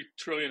another $3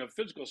 trillion of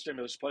physical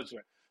stimulus.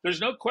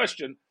 There's no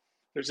question.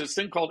 There's this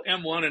thing called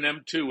M1 and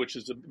M2, which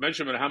is a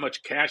measurement of how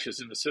much cash is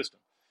in the system.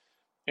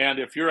 And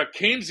if you're a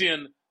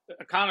Keynesian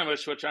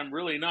economist, which I'm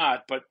really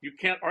not, but you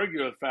can't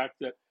argue the fact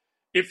that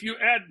if you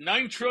add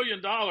 $9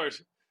 trillion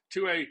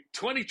to a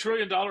 $20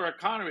 trillion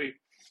economy,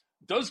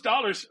 those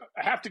dollars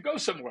have to go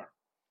somewhere.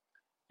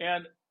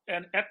 And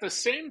at the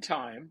same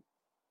time,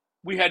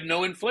 we had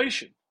no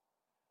inflation.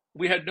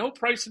 We had no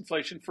price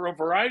inflation for a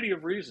variety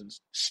of reasons,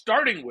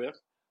 starting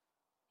with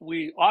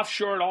we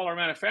offshored all our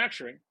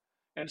manufacturing.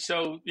 And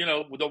so,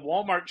 the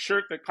Walmart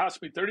shirt that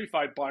cost me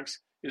 $35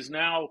 is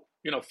now,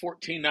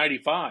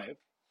 $14.95.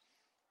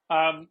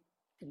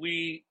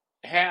 We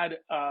had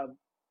an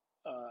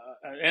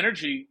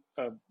energy,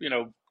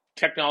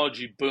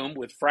 technology boom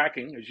with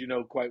fracking, as you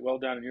know quite well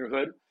down in your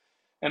hood.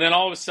 And then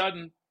all of a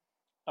sudden,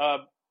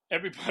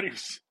 everybody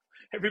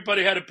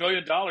had $1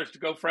 billion to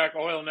go frack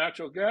oil and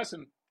natural gas,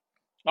 and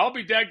I'll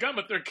be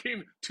dadgummit, there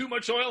came too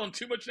much oil and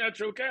too much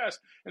natural gas.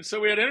 And so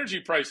we had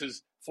energy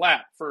prices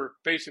flat for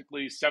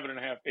basically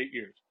 7.5, 8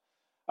 years.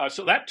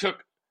 So that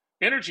took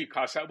energy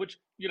costs out, which,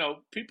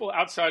 people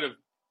outside of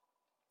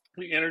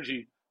the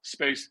energy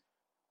space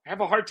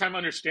have a hard time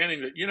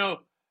understanding that,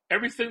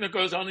 everything that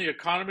goes on in the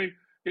economy,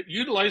 it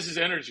utilizes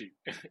energy.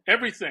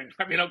 Everything.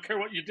 I don't care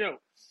what you do.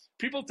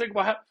 People think,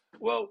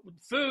 well,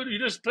 food, you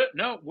just put,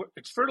 no,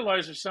 it's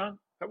fertilizer, son.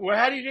 Well,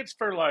 how do you get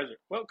fertilizer?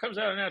 Well, it comes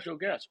out of natural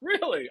gas.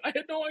 Really? I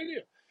had no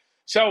idea.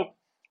 So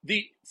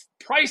the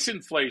price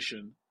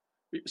inflation,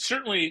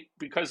 certainly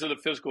because of the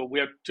physical, we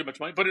have too much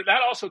money, but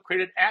that also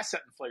created asset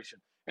inflation.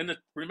 And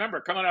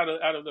remember, coming out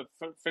of the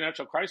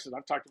financial crisis,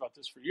 I've talked about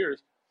this for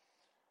years.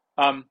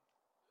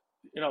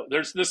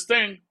 There's this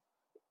thing.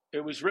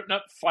 It was written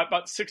up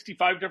about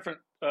 65 different.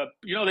 They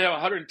have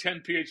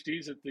 110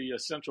 PhDs at the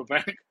central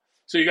bank,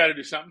 so you got to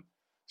do something.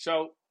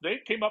 So they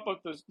came up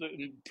with this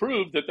and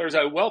proved that there's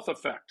a wealth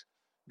effect,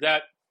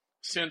 that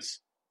since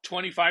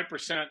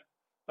 25%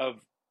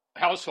 of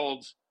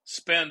households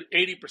spend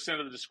 80%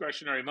 of the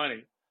discretionary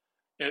money,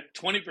 at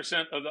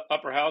 20% of the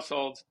upper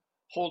households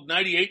hold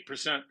 98%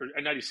 or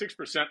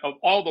 96% of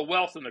all the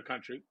wealth in the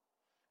country,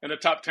 and the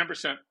top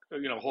 10%,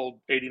 hold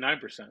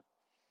 89%.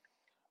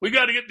 We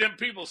got to get them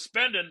people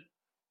spending,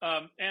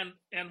 and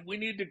we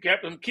need to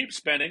get them keep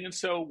spending. And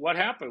so what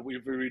happened? We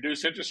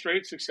reduced interest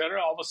rates, et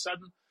cetera. All of a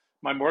sudden,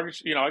 my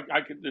mortgage,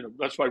 I could,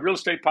 that's why real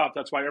estate popped.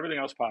 That's why everything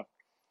else popped.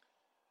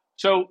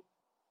 So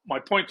my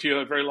point to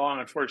you, very long,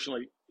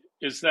 unfortunately,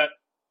 is that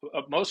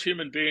most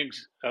human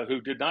beings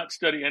who did not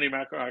study any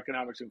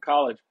macroeconomics in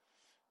college,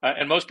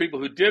 and most people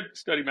who did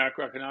study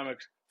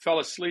macroeconomics fell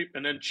asleep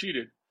and then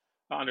cheated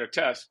on their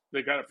test.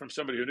 They got it from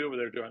somebody who knew what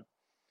they were doing.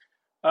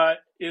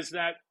 Is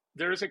that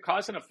there is a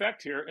cause and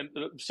effect here, and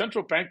the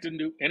central bank didn't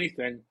do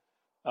anything.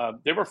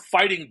 They were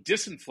fighting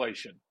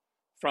disinflation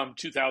from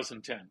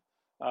 2010.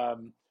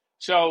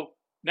 So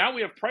now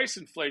we have price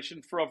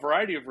inflation for a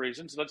variety of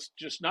reasons. Let's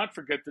just not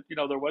forget that,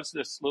 there was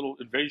this little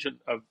invasion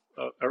of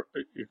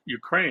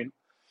Ukraine.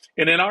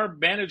 And in our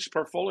managed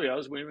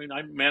portfolios,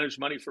 I manage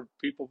money for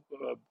people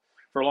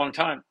for a long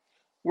time.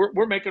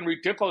 We're making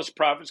ridiculous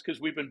profits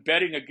because we've been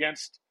betting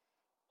against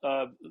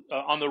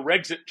on the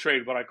Rexit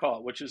trade, what I call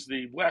it, which is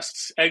the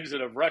West's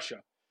exit of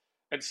Russia.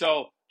 And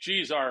so,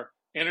 our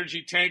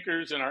energy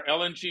tankers and our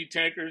LNG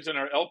tankers and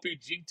our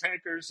LPG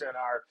tankers and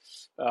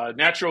our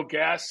natural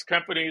gas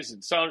companies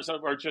and so on and so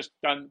forth are just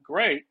done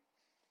great.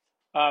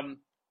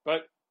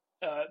 But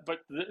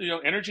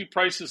energy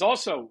prices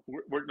also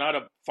were not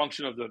a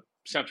function of the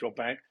central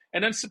bank.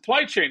 And then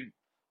supply chain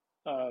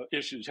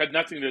issues had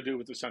nothing to do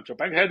with the central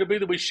bank. It had to be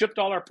that we shipped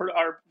all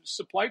our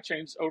supply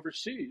chains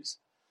overseas.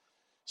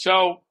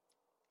 So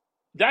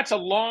that's a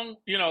long,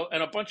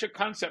 and a bunch of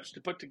concepts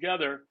to put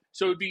together.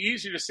 So it'd be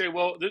easier to say,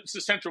 well, it's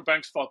the central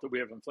bank's fault that we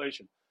have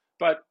inflation.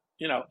 But,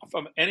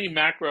 from any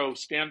macro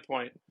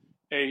standpoint,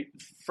 a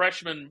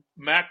freshman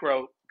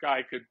macro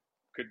guy could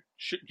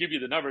give you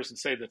the numbers and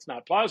say that's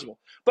not plausible.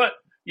 But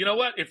you know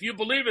what? If you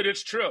believe it,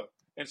 it's true.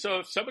 And so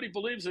if somebody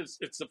believes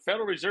it's the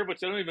Federal Reserve, which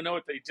they don't even know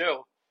what they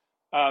do,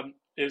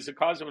 is the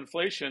cause of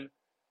inflation,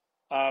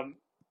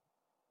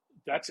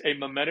 that's a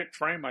mimetic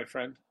frame, my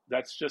friend.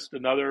 That's just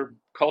another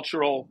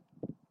cultural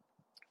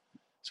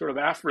sort of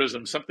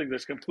aphorism, something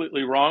that's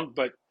completely wrong.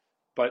 But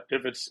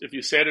if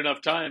you say it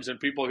enough times and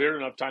people hear it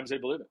enough times, they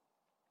believe it.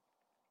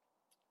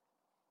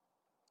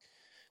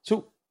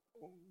 So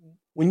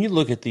when you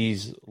look at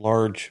these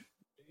large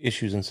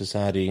issues in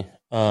society,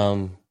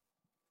 one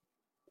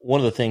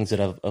of the things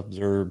that I've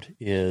observed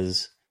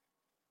is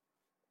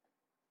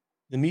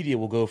the media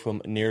will go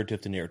from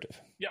narrative to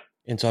narrative. Yeah.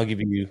 And so I'll give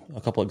you a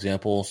couple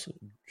examples.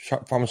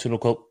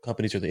 Pharmaceutical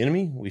companies are the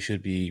enemy. We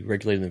should be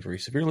regulating them very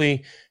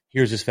severely.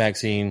 Here's this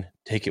vaccine.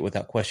 Take it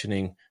without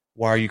questioning.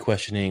 Why are you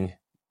questioning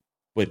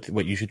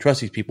what you should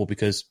trust these people?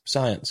 Because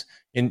science.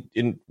 And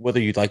whether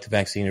you like the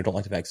vaccine or don't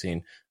like the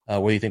vaccine,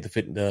 whether you think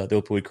the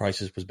opioid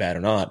crisis was bad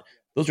or not,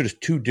 those are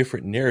just two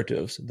different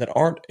narratives that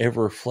aren't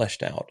ever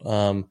fleshed out.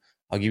 I'll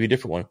give you a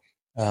different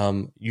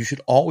one. You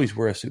should always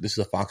wear a suit. This is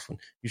a Fox one.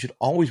 You should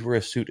always wear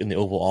a suit in the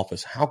Oval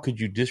Office. How could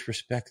you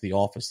disrespect the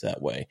office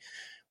that way?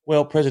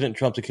 Well, President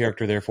Trump's a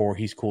character, therefore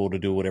he's cool to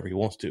do whatever he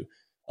wants to.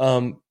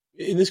 And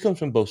this comes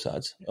from both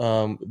sides.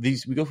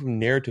 We go from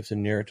narrative to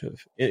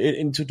narrative.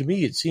 And so to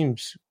me, it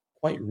seems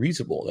quite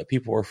reasonable that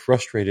people are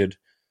frustrated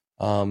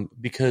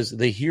because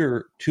they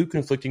hear two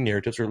conflicting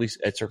narratives, or at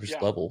least at surface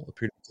level,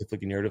 appear to be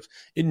conflicting narratives.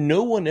 And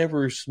no one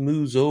ever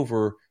smooths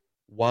over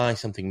why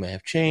something may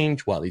have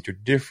changed, why these are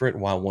different,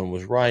 why one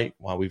was right,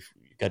 why we've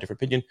got a different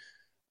opinion.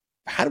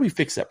 How do we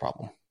fix that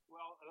problem?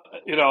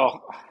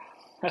 Well,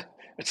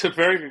 it's a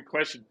very good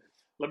question.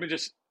 Let me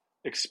just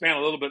expand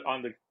a little bit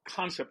on the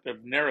concept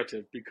of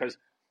narrative, because,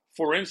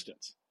 for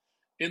instance,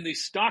 in the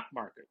stock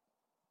market,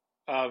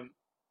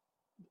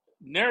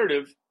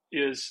 narrative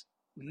is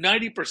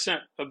 90%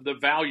 of the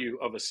value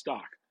of a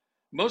stock.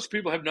 Most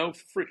people have no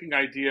freaking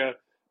idea,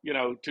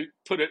 to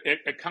put a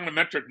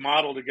econometric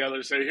model together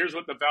and say, here's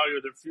what the value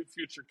of the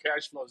future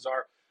cash flows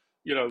are,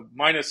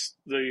 minus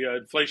the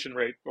inflation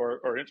rate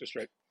or interest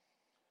rate.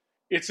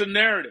 It's a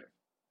narrative.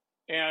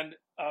 And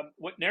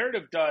what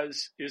narrative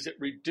does is it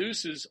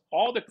reduces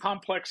all the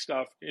complex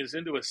stuff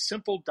into a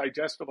simple,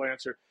 digestible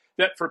answer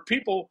that, for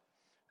people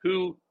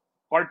who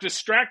are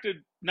distracted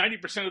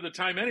 90% of the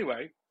time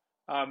anyway,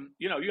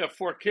 you have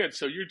 4 kids,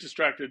 so you're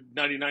distracted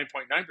 99.9%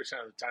 of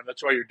the time.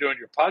 That's why you're doing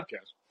your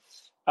podcast.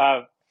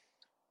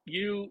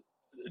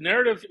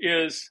 Narrative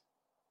is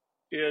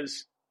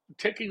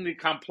taking the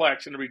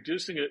complex and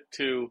reducing it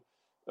to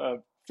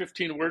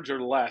 15 words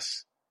or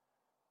less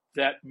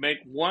that make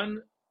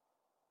one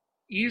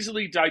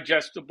easily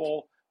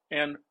digestible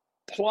and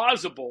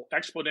plausible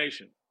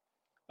explanation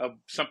of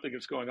something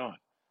that's going on.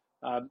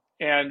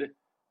 And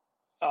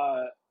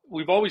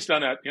we've always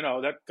done that.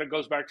 That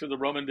goes back to the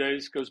Roman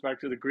days, goes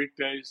back to the Greek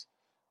days.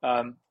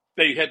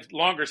 They had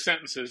longer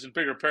sentences and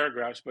bigger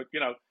paragraphs, but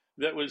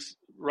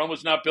Rome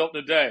was not built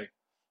in a day.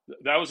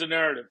 That was a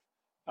narrative.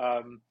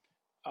 And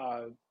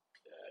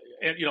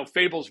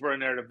fables were a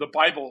narrative. The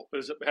Bible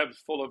is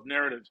full of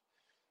narratives.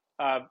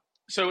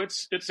 So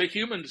it's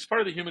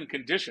part of the human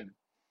condition.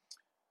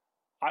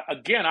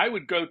 I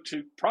would go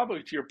to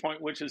probably to your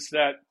point, which is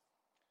that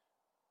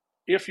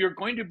if you're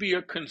going to be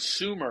a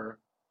consumer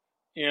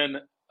in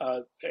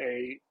a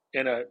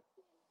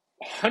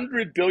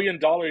 $100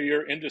 billion a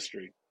year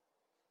industry,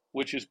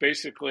 which is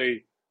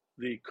basically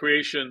the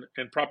creation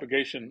and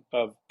propagation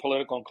of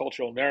political and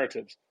cultural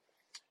narratives,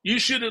 you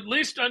should at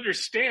least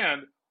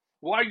understand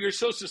why you're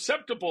so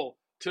susceptible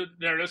to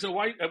narratives and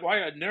why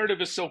a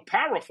narrative is so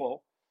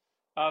powerful.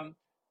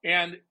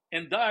 And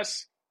and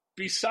thus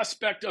be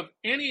suspect of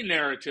any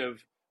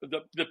narrative,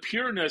 the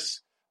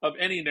pureness of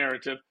any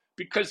narrative,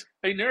 because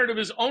a narrative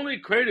is only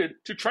created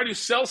to try to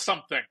sell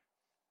something.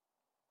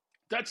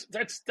 That's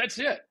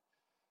it.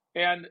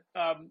 And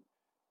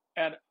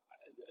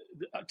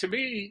to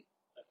me,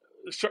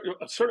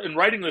 sort of in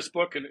writing this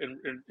book and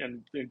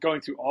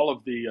going through all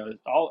of the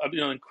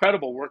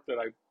incredible work that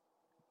I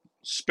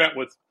spent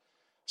with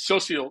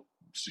social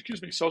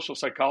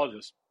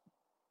psychologists.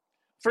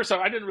 First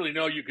off, I didn't really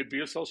know you could be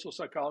a social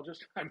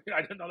psychologist. I mean,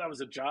 I didn't know that was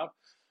a job,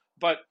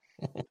 but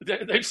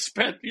they've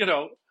spent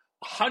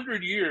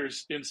 100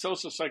 years in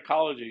social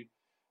psychology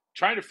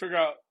trying to figure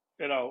out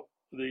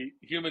the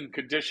human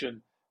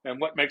condition and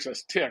what makes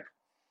us tick.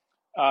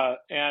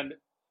 And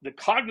the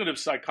cognitive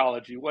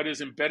psychology, what is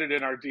embedded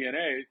in our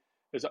DNA,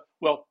 is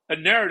a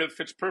narrative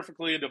fits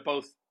perfectly into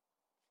both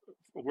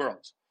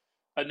worlds.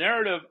 A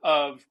narrative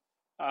of,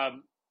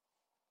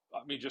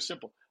 just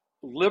simple.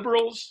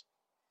 Liberals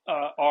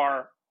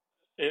are,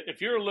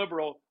 if you're a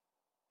liberal,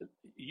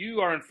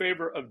 you are in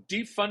favor of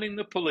defunding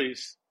the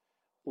police,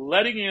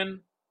 letting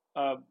in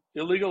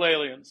illegal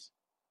aliens,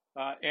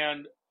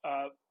 and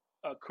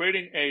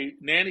creating a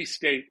nanny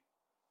state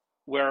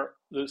where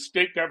the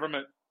state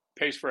government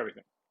pays for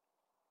everything.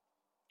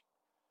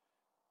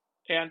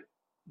 And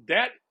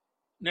that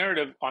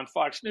narrative on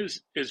Fox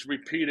News is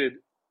repeated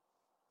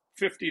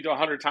 50 to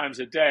 100 times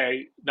a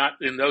day,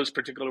 not in those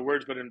particular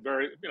words, but in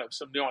very,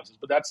 some nuances.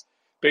 But that's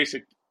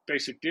basic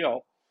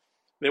deal.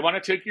 They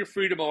want to take your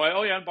freedom away.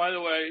 Oh, yeah, and by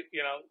the way,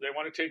 they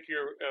want to take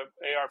your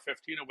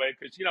AR-15 away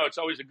because, it's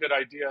always a good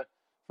idea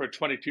for a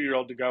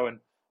 22-year-old to go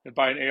and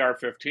buy an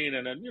AR-15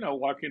 and then,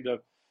 walk into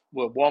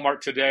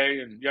Walmart today,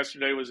 and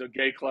yesterday was a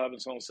gay club and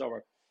so on and so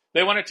forth.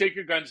 They want to take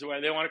your guns away.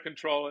 They want to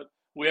control it.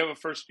 We have a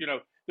first,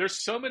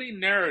 there's so many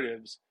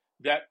narratives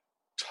that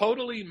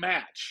totally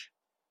match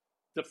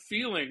the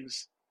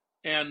feelings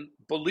and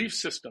belief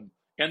system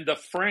and the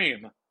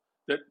frame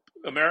that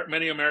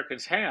many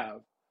Americans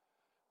have,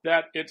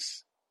 that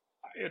it's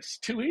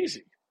too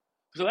easy.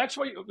 So that's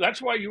why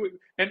you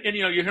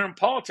you hear in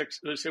politics,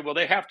 they say, well,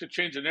 they have to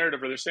change the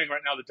narrative, or they're saying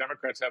right now the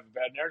Democrats have a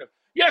bad narrative.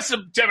 Yes,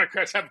 the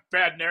Democrats have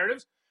bad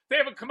narratives. They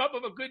haven't come up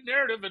with a good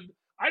narrative in,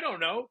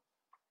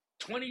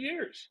 20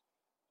 years.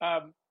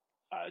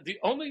 The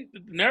only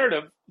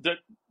narrative that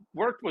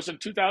worked was in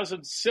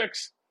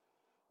 2006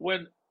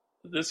 when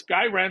this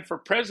guy ran for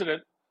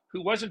president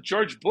who wasn't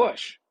George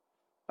Bush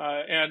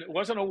and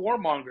wasn't a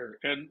warmonger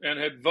and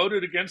had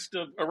voted against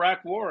the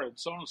Iraq war and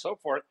so on and so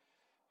forth.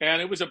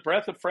 And it was a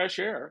breath of fresh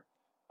air.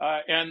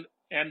 And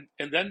then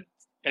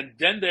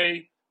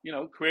they,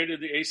 created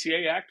the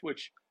ACA Act,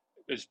 which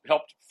has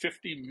helped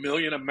 50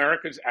 million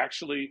Americans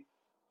actually,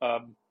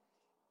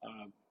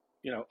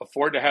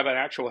 afford to have an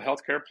actual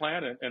health care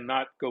plan and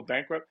not go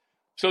bankrupt.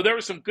 So there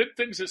were some good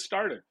things that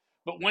started.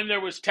 But when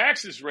there was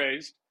taxes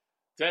raised,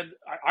 then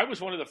I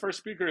was one of the first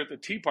speakers at the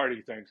Tea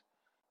Party things.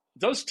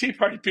 Those Tea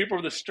Party people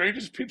were the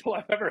strangest people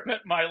I've ever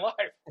met in my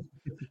life.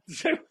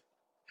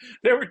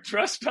 They were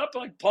dressed up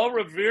like Paul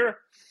Revere,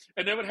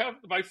 and they would have,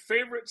 my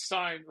favorite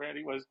sign,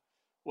 Randy, was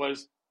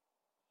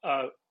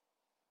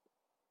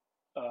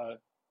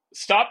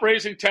stop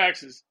raising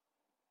taxes.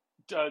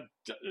 Don't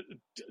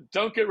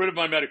get rid of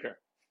my Medicare.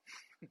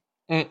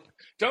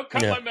 Don't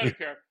cut my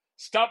Medicare.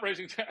 Stop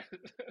raising taxes.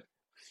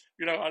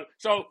 A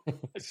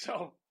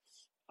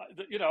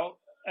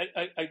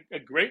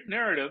great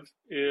narrative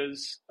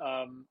is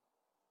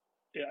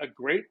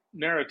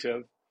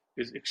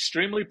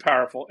extremely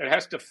powerful. It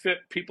has to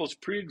fit people's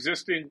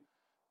pre-existing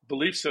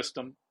belief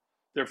system,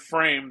 their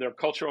frame, their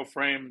cultural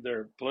frame,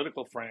 their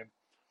political frame.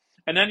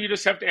 And then you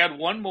just have to add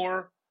one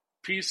more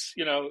piece,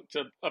 to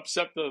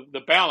upset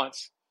the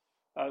balance,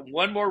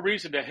 one more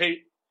reason to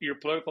hate your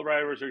political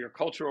rivals or your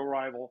cultural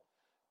rival.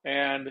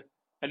 And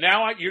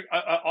now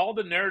all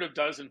the narrative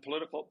does in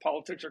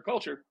politics or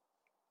culture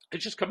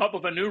is just come up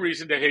with a new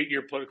reason to hate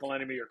your political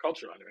enemy or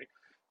cultural enemy.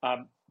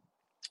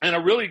 And a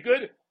really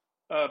good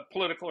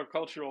political or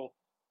cultural,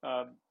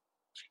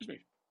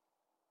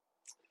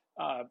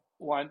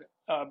 one,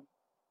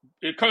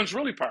 it becomes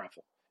really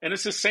powerful. And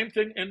it's the same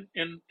thing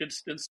in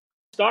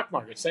stock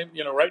market. Same,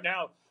 right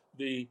now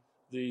the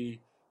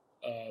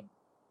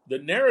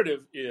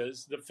narrative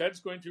is the Fed's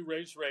going to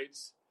raise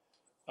rates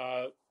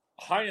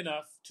high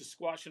enough to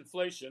squash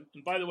inflation.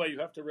 And by the way, you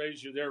have to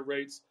raise their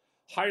rates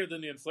higher than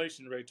the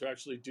inflation rate to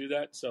actually do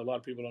that. So a lot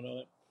of people don't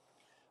know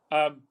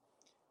that.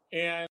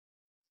 And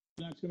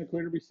that's going to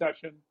create a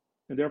recession,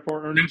 and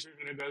therefore earnings are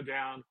going to go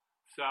down.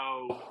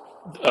 So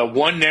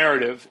one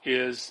narrative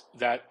is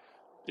that,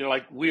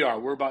 like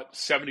we're about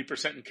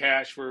 70% in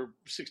cash, we're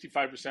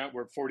 65%,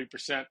 we're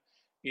 40%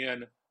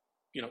 in,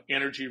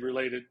 energy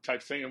related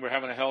type thing, and we're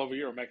having a hell of a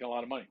year, we're making a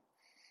lot of money.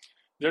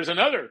 There's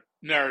another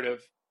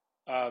narrative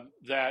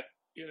that,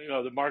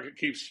 the market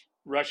keeps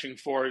rushing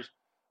for,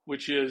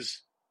 which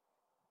is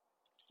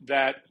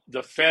that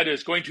the Fed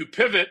is going to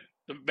pivot,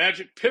 the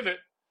magic pivot,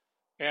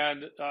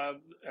 and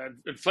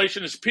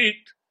inflation has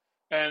peaked,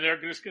 and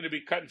they're just going to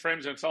be cutting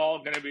frames, and it's all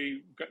going to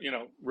be,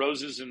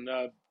 roses and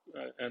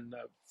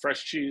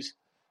fresh cheese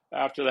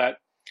after that.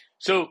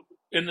 So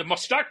in the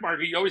stock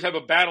market, you always have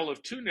a battle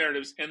of two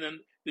narratives, and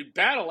then the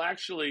battle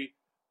actually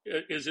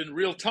is in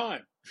real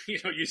time.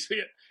 You see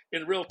it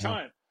in real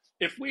time.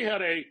 If we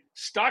had a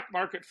stock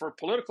market for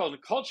political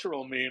and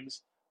cultural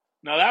memes,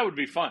 now that would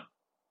be fun.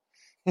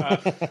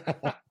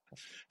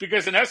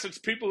 Because in essence,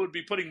 people would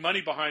be putting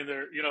money behind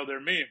their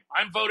meme.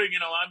 I'm voting,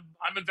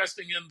 I'm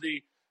investing in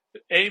the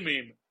A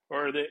meme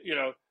or the,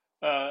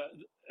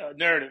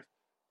 narrative.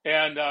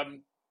 And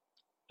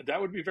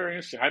that would be very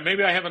interesting.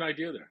 Maybe I have an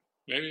idea there.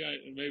 Maybe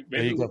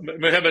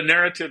I have a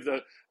narrative,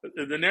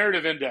 the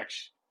narrative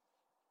index.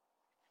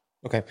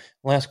 Okay.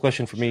 Last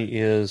question for me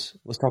is,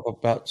 let's talk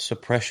about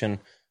suppression.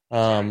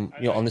 On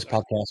this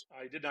podcast.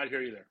 I did not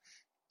hear you there.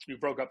 You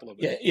broke up a little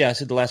bit. Yeah. I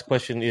said the last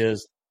question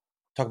is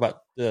talk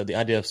about the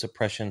idea of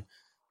suppression.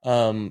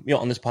 On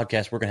this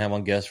podcast, we're going to have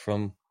on guests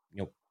from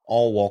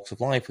all walks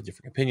of life with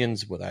different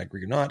opinions, whether I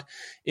agree or not.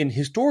 And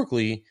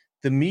historically,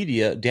 the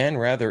media, Dan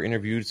Rather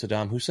interviewed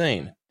Saddam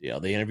Hussein.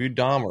 They interviewed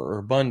Dahmer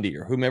or Bundy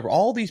or whomever.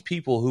 All these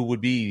people who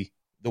would be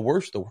the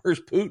worst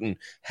Putin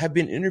have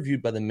been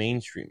interviewed by the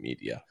mainstream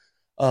media.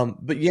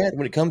 But yet,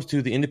 when it comes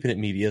to the independent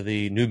media,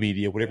 the new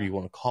media, whatever you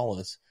want to call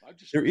us,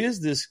 there is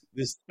this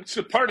it's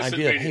a partisan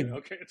idea media. Of, hey,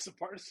 okay, it's a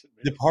partisan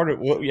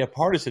media.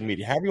 Partisan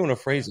media, however you want to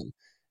phrase them.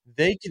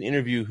 They can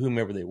interview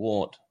whomever they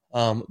want.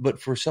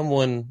 But for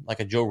someone like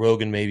a Joe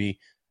Rogan, maybe,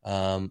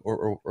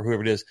 or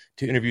whoever it is,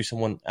 to interview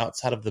someone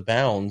outside of the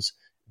bounds,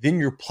 then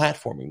you're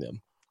platforming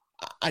them.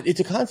 It's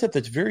a concept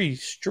that's very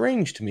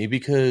strange to me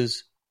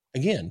because,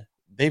 again,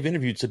 they've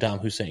interviewed Saddam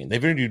Hussein.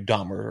 They've interviewed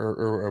Dahmer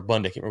or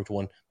Bundy. I can't remember which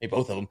one. Maybe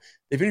both of them.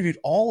 They've interviewed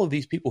all of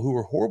these people who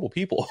were horrible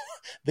people.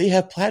 They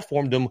have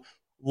platformed them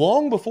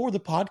long before the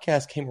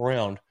podcast came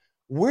around.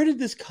 Where did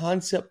this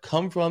concept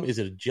come from? Is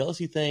it a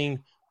jealousy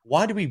thing?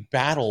 Why do we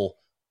battle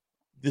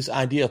this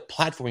idea of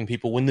platforming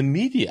people when the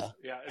media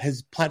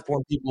has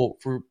platformed people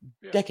for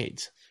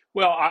decades?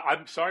 Well,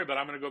 I'm sorry, but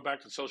I'm going to go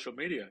back to social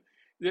media.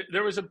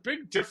 There was a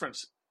big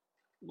difference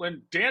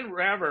when Dan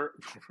Rather,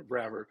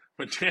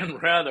 I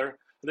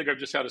think I've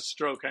just had a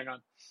stroke. Hang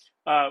on.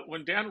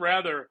 When Dan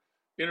Rather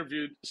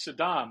interviewed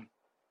Saddam,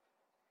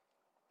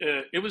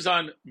 it was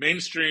on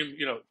mainstream,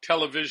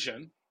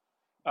 television.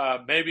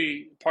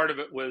 Maybe part of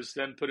it was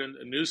then put in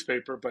a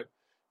newspaper, but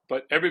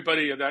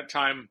everybody at that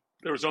time,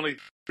 there was only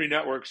 3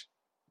 networks,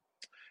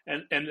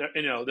 and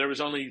there was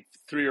only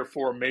 3 or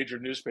 4 major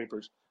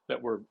newspapers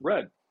that were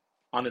read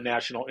on a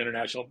national,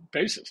 international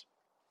basis.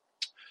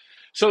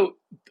 So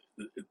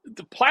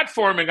the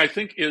platforming, I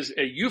think, is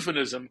a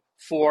euphemism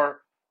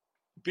for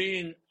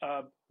being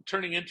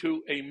turning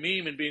into a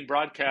meme and being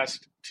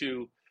broadcast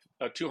to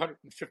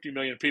 250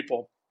 million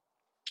people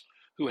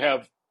who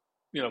have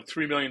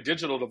 3 million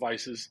digital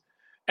devices,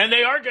 and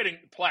they are getting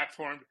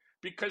platformed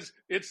because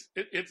it's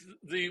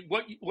the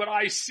what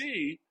I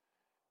see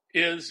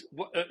is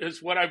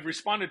what I've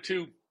responded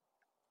to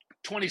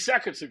 20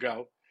 seconds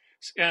ago,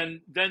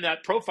 and then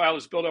that profile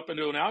is built up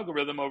into an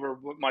algorithm over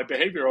my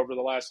behavior over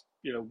the last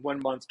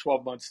 1 month,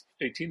 12 months,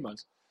 18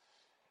 months.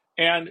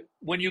 And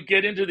when you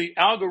get into the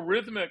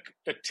algorithmic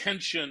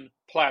attention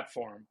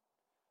platform,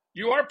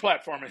 you are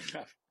platforming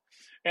them,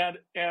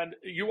 and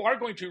you are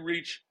going to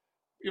reach.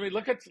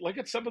 Look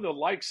at some of the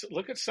likes.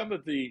 Look at some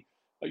of the,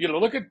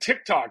 look at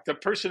TikTok. The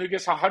person who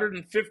gets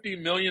 150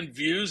 million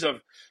views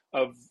of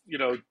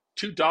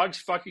 2 dogs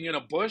fucking in a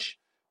bush.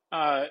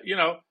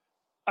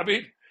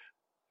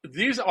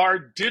 These are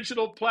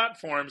digital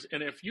platforms,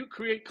 and if you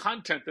create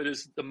content that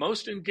is the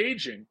most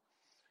engaging,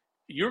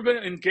 you're going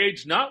to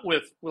engage not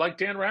with, like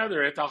Dan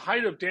Rather, at the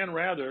height of Dan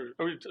Rather,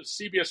 or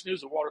CBS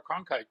News with Walter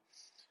Cronkite,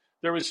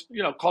 there was,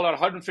 called out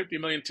 150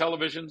 million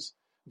televisions.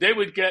 They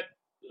would get,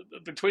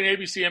 between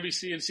ABC,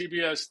 NBC, and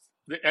CBS,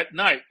 at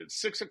night, at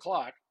 6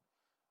 o'clock,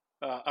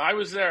 I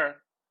was there,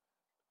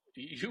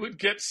 you would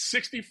get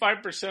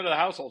 65% of the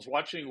households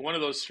watching one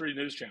of those 3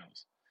 news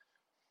channels.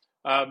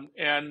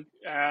 And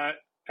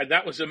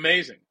that was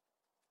amazing.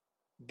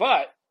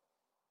 But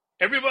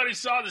everybody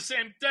saw the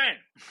same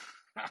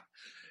thing.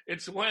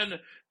 It's when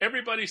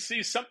everybody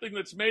sees something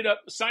that's made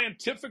up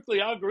scientifically,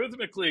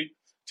 algorithmically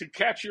to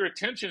catch your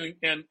attention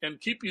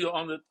and keep you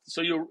on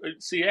so you'll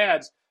see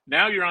ads.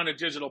 Now you're on a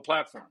digital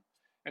platform.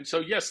 And so,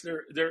 yes,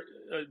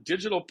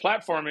 digital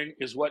platforming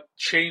is what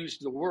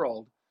changed the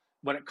world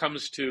when it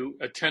comes to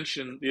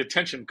attention, the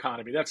attention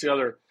economy. That's the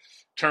other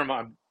term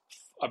I'm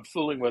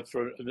fooling with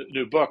for the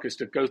new book, is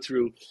to go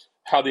through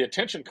how the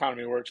attention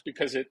economy works,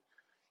 because it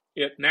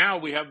now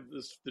we have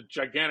the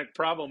gigantic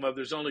problem of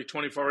there's only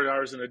 24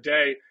 hours in a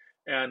day,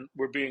 and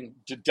we're being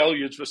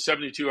deluged with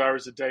 72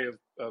 hours a day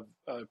of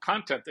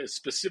content that's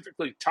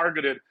specifically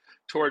targeted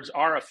towards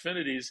our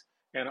affinities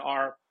and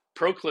our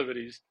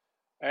proclivities.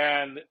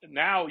 And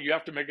now you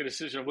have to make a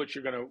decision of what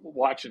you're going to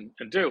watch and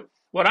do.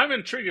 What I'm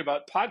intrigued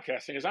about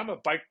podcasting is I'm a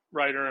bike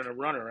rider and a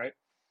runner, right?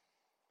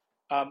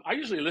 I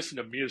usually listen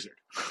to music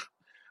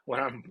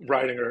when I'm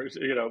riding, or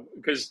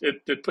because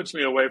it puts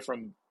me away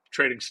from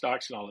trading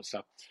stocks and all that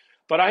stuff.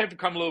 But I have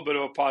become a little bit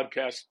of a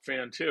podcast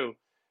fan too.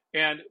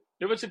 And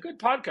it was a good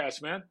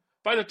podcast, man.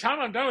 By the time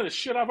I'm done with this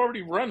shit, I've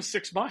already run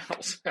 6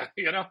 miles,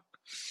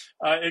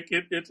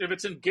 If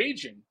it's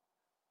engaging,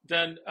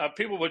 then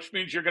people, which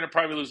means you're going to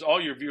probably lose all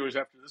your viewers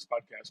after this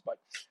podcast. But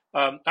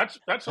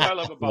that's what I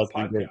love about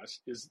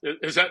podcasts is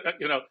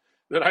that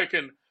that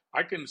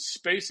I can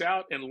space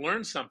out and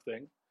learn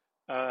something,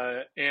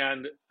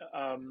 and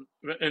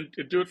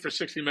do it for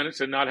 60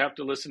 minutes and not have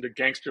to listen to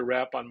gangster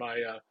rap on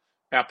my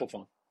Apple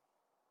phone.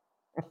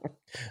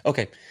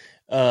 Okay.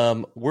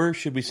 Where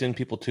should we send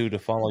people to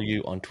follow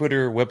you on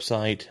Twitter,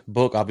 website,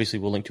 book? Obviously,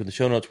 we'll link to the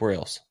show notes. Where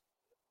else?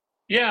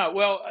 Yeah,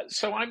 well,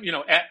 so I'm,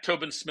 at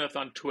Tobin Smith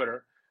on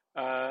Twitter.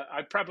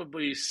 I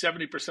probably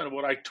 70% of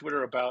what I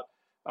Twitter about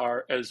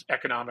are as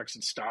economics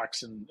and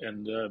stocks and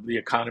the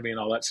economy and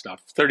all that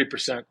stuff.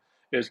 30%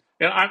 is,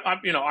 and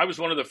I was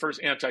one of the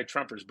first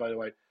anti-Trumpers, by the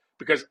way,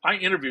 because I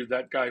interviewed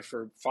that guy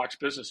for Fox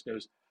Business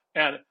News,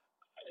 and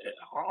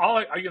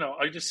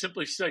I just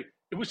simply say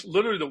it was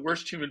literally the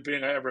worst human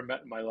being I ever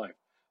met in my life.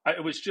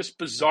 It was just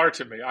bizarre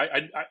to me.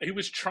 He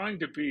was trying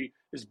to be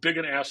as big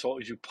an asshole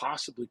as you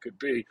possibly could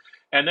be.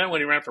 And then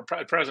when he ran for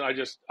president,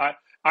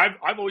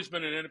 I've always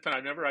been an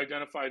independent. I never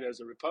identified as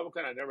a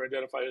Republican. I never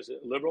identified as a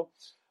liberal.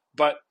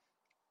 But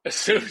as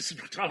soon as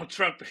Donald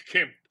Trump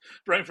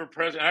ran for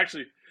president,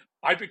 actually,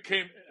 I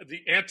became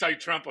the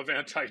anti-Trump of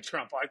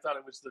anti-Trump. I thought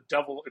it was the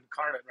devil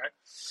incarnate, right?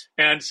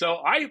 And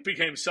so I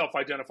became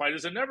self-identified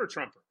as a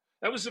never-Trumper.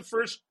 That was the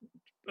first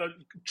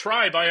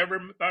tribe I ever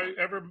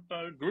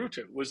grew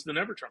to, was the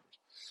Never Trumpers.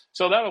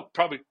 So that'll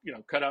probably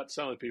cut out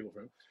some of the people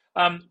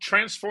from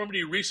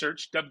Transformative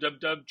Research.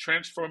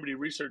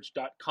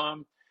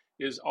 www.transformativeresearch.com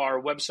is our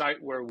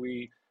website where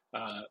we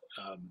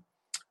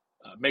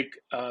make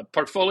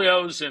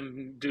portfolios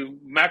and do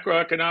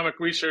macroeconomic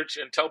research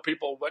and tell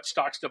people what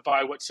stocks to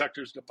buy, what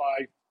sectors to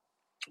buy,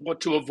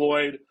 what to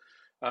avoid.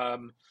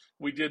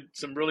 We did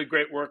some really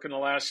great work in the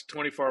last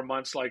 24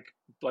 months, like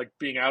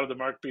being out of the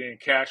market, being in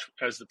cash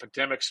as the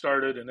pandemic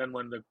started. And then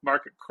when the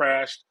market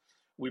crashed,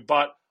 we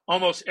bought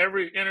almost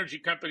every energy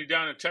company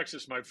down in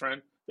Texas, my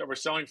friend, that were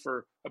selling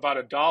for about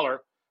 $1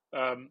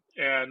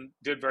 and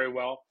did very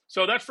well.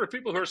 So that's for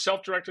people who are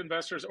self-directed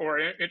investors or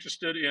are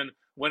interested in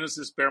when is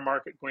this bear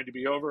market going to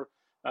be over.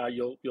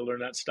 You'll learn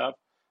that stuff.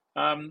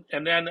 And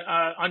then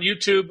on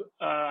YouTube,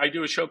 I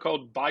do a show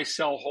called Buy,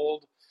 Sell,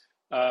 Hold.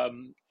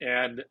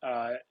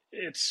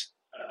 It's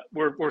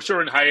we're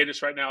sort of in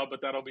hiatus right now,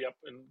 but that'll be up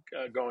and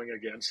going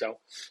again. So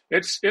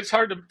it's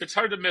hard to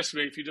miss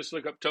me if you just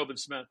look up Tobin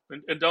Smith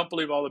and don't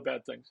believe all the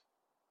bad things.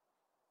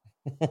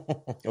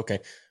 Okay,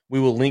 we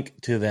will link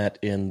to that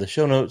in the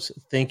show notes.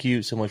 Thank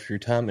you so much for your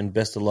time, and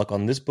best of luck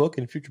on this book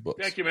and future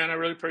books. Thank you, man. I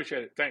really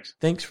appreciate it.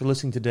 Thanks for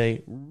listening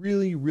today.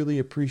 Really, really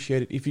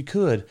appreciate it. If you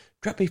could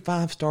drop a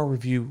 5-star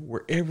review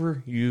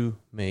wherever you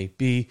may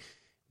be.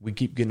 We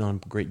keep getting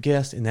on great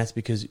guests, and that's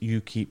because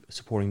you keep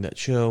supporting that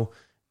show.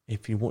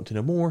 If you want to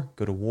know more,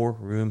 go to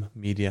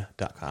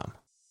warroommedia.com.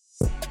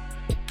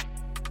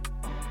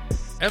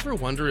 Ever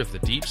wonder if the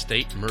deep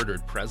state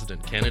murdered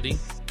President Kennedy?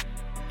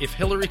 If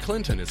Hillary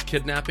Clinton is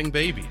kidnapping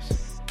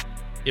babies?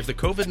 If the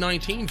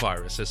COVID-19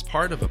 virus is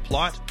part of a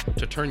plot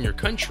to turn your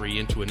country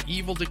into an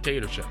evil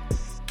dictatorship?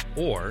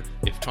 Or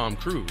if Tom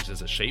Cruise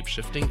is a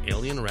shape-shifting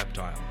alien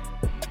reptile?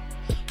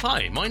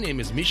 Hi, my name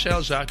is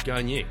Michel Jacques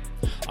Gagné.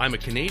 I'm a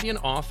Canadian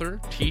author,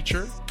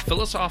 teacher,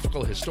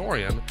 philosophical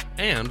historian,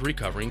 and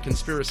recovering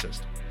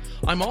conspiracist.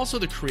 I'm also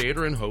the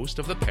creator and host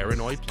of the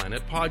Paranoid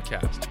Planet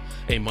podcast,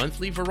 a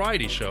monthly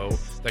variety show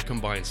that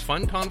combines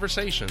fun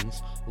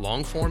conversations,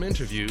 long-form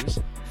interviews,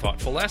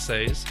 thoughtful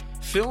essays,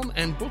 film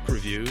and book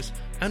reviews,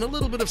 and a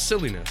little bit of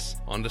silliness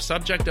on the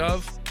subject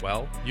of,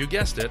 well, you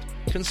guessed it,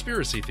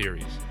 conspiracy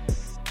theories.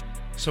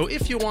 So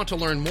if you want to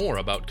learn more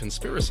about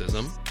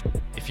conspiracism,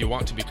 if you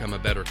want to become a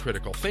better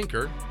critical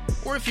thinker,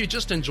 or if you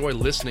just enjoy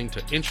listening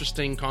to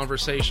interesting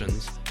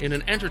conversations in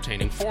an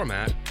entertaining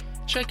format,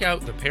 check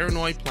out the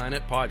Paranoid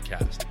Planet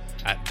podcast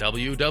at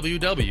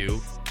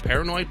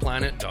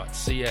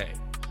www.paranoidplanet.ca.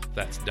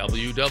 That's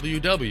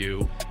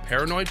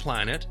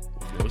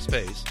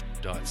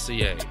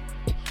www.paranoidplanet.ca.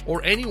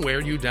 Or anywhere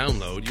you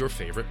download your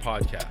favorite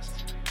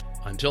podcasts.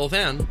 Until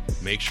then,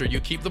 make sure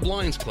you keep the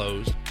blinds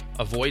closed,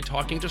 avoid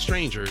talking to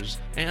strangers,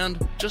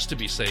 and, just to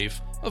be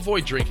safe,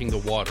 avoid drinking the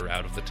water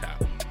out of the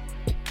tap.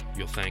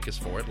 You'll thank us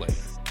for it later.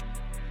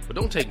 But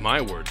don't take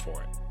my word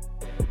for it.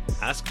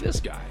 Ask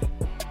this guy.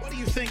 What do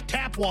you think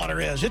tap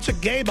water is? It's a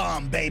gay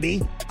bomb,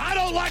 baby. I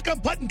don't like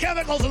them putting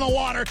chemicals in the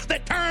water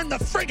that turn the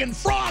friggin'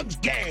 frogs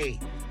gay.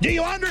 Do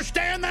you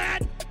understand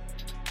that?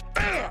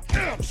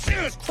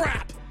 Serious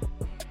crap.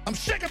 I'm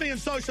sick of being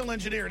social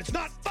engineered. It's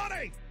not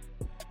funny.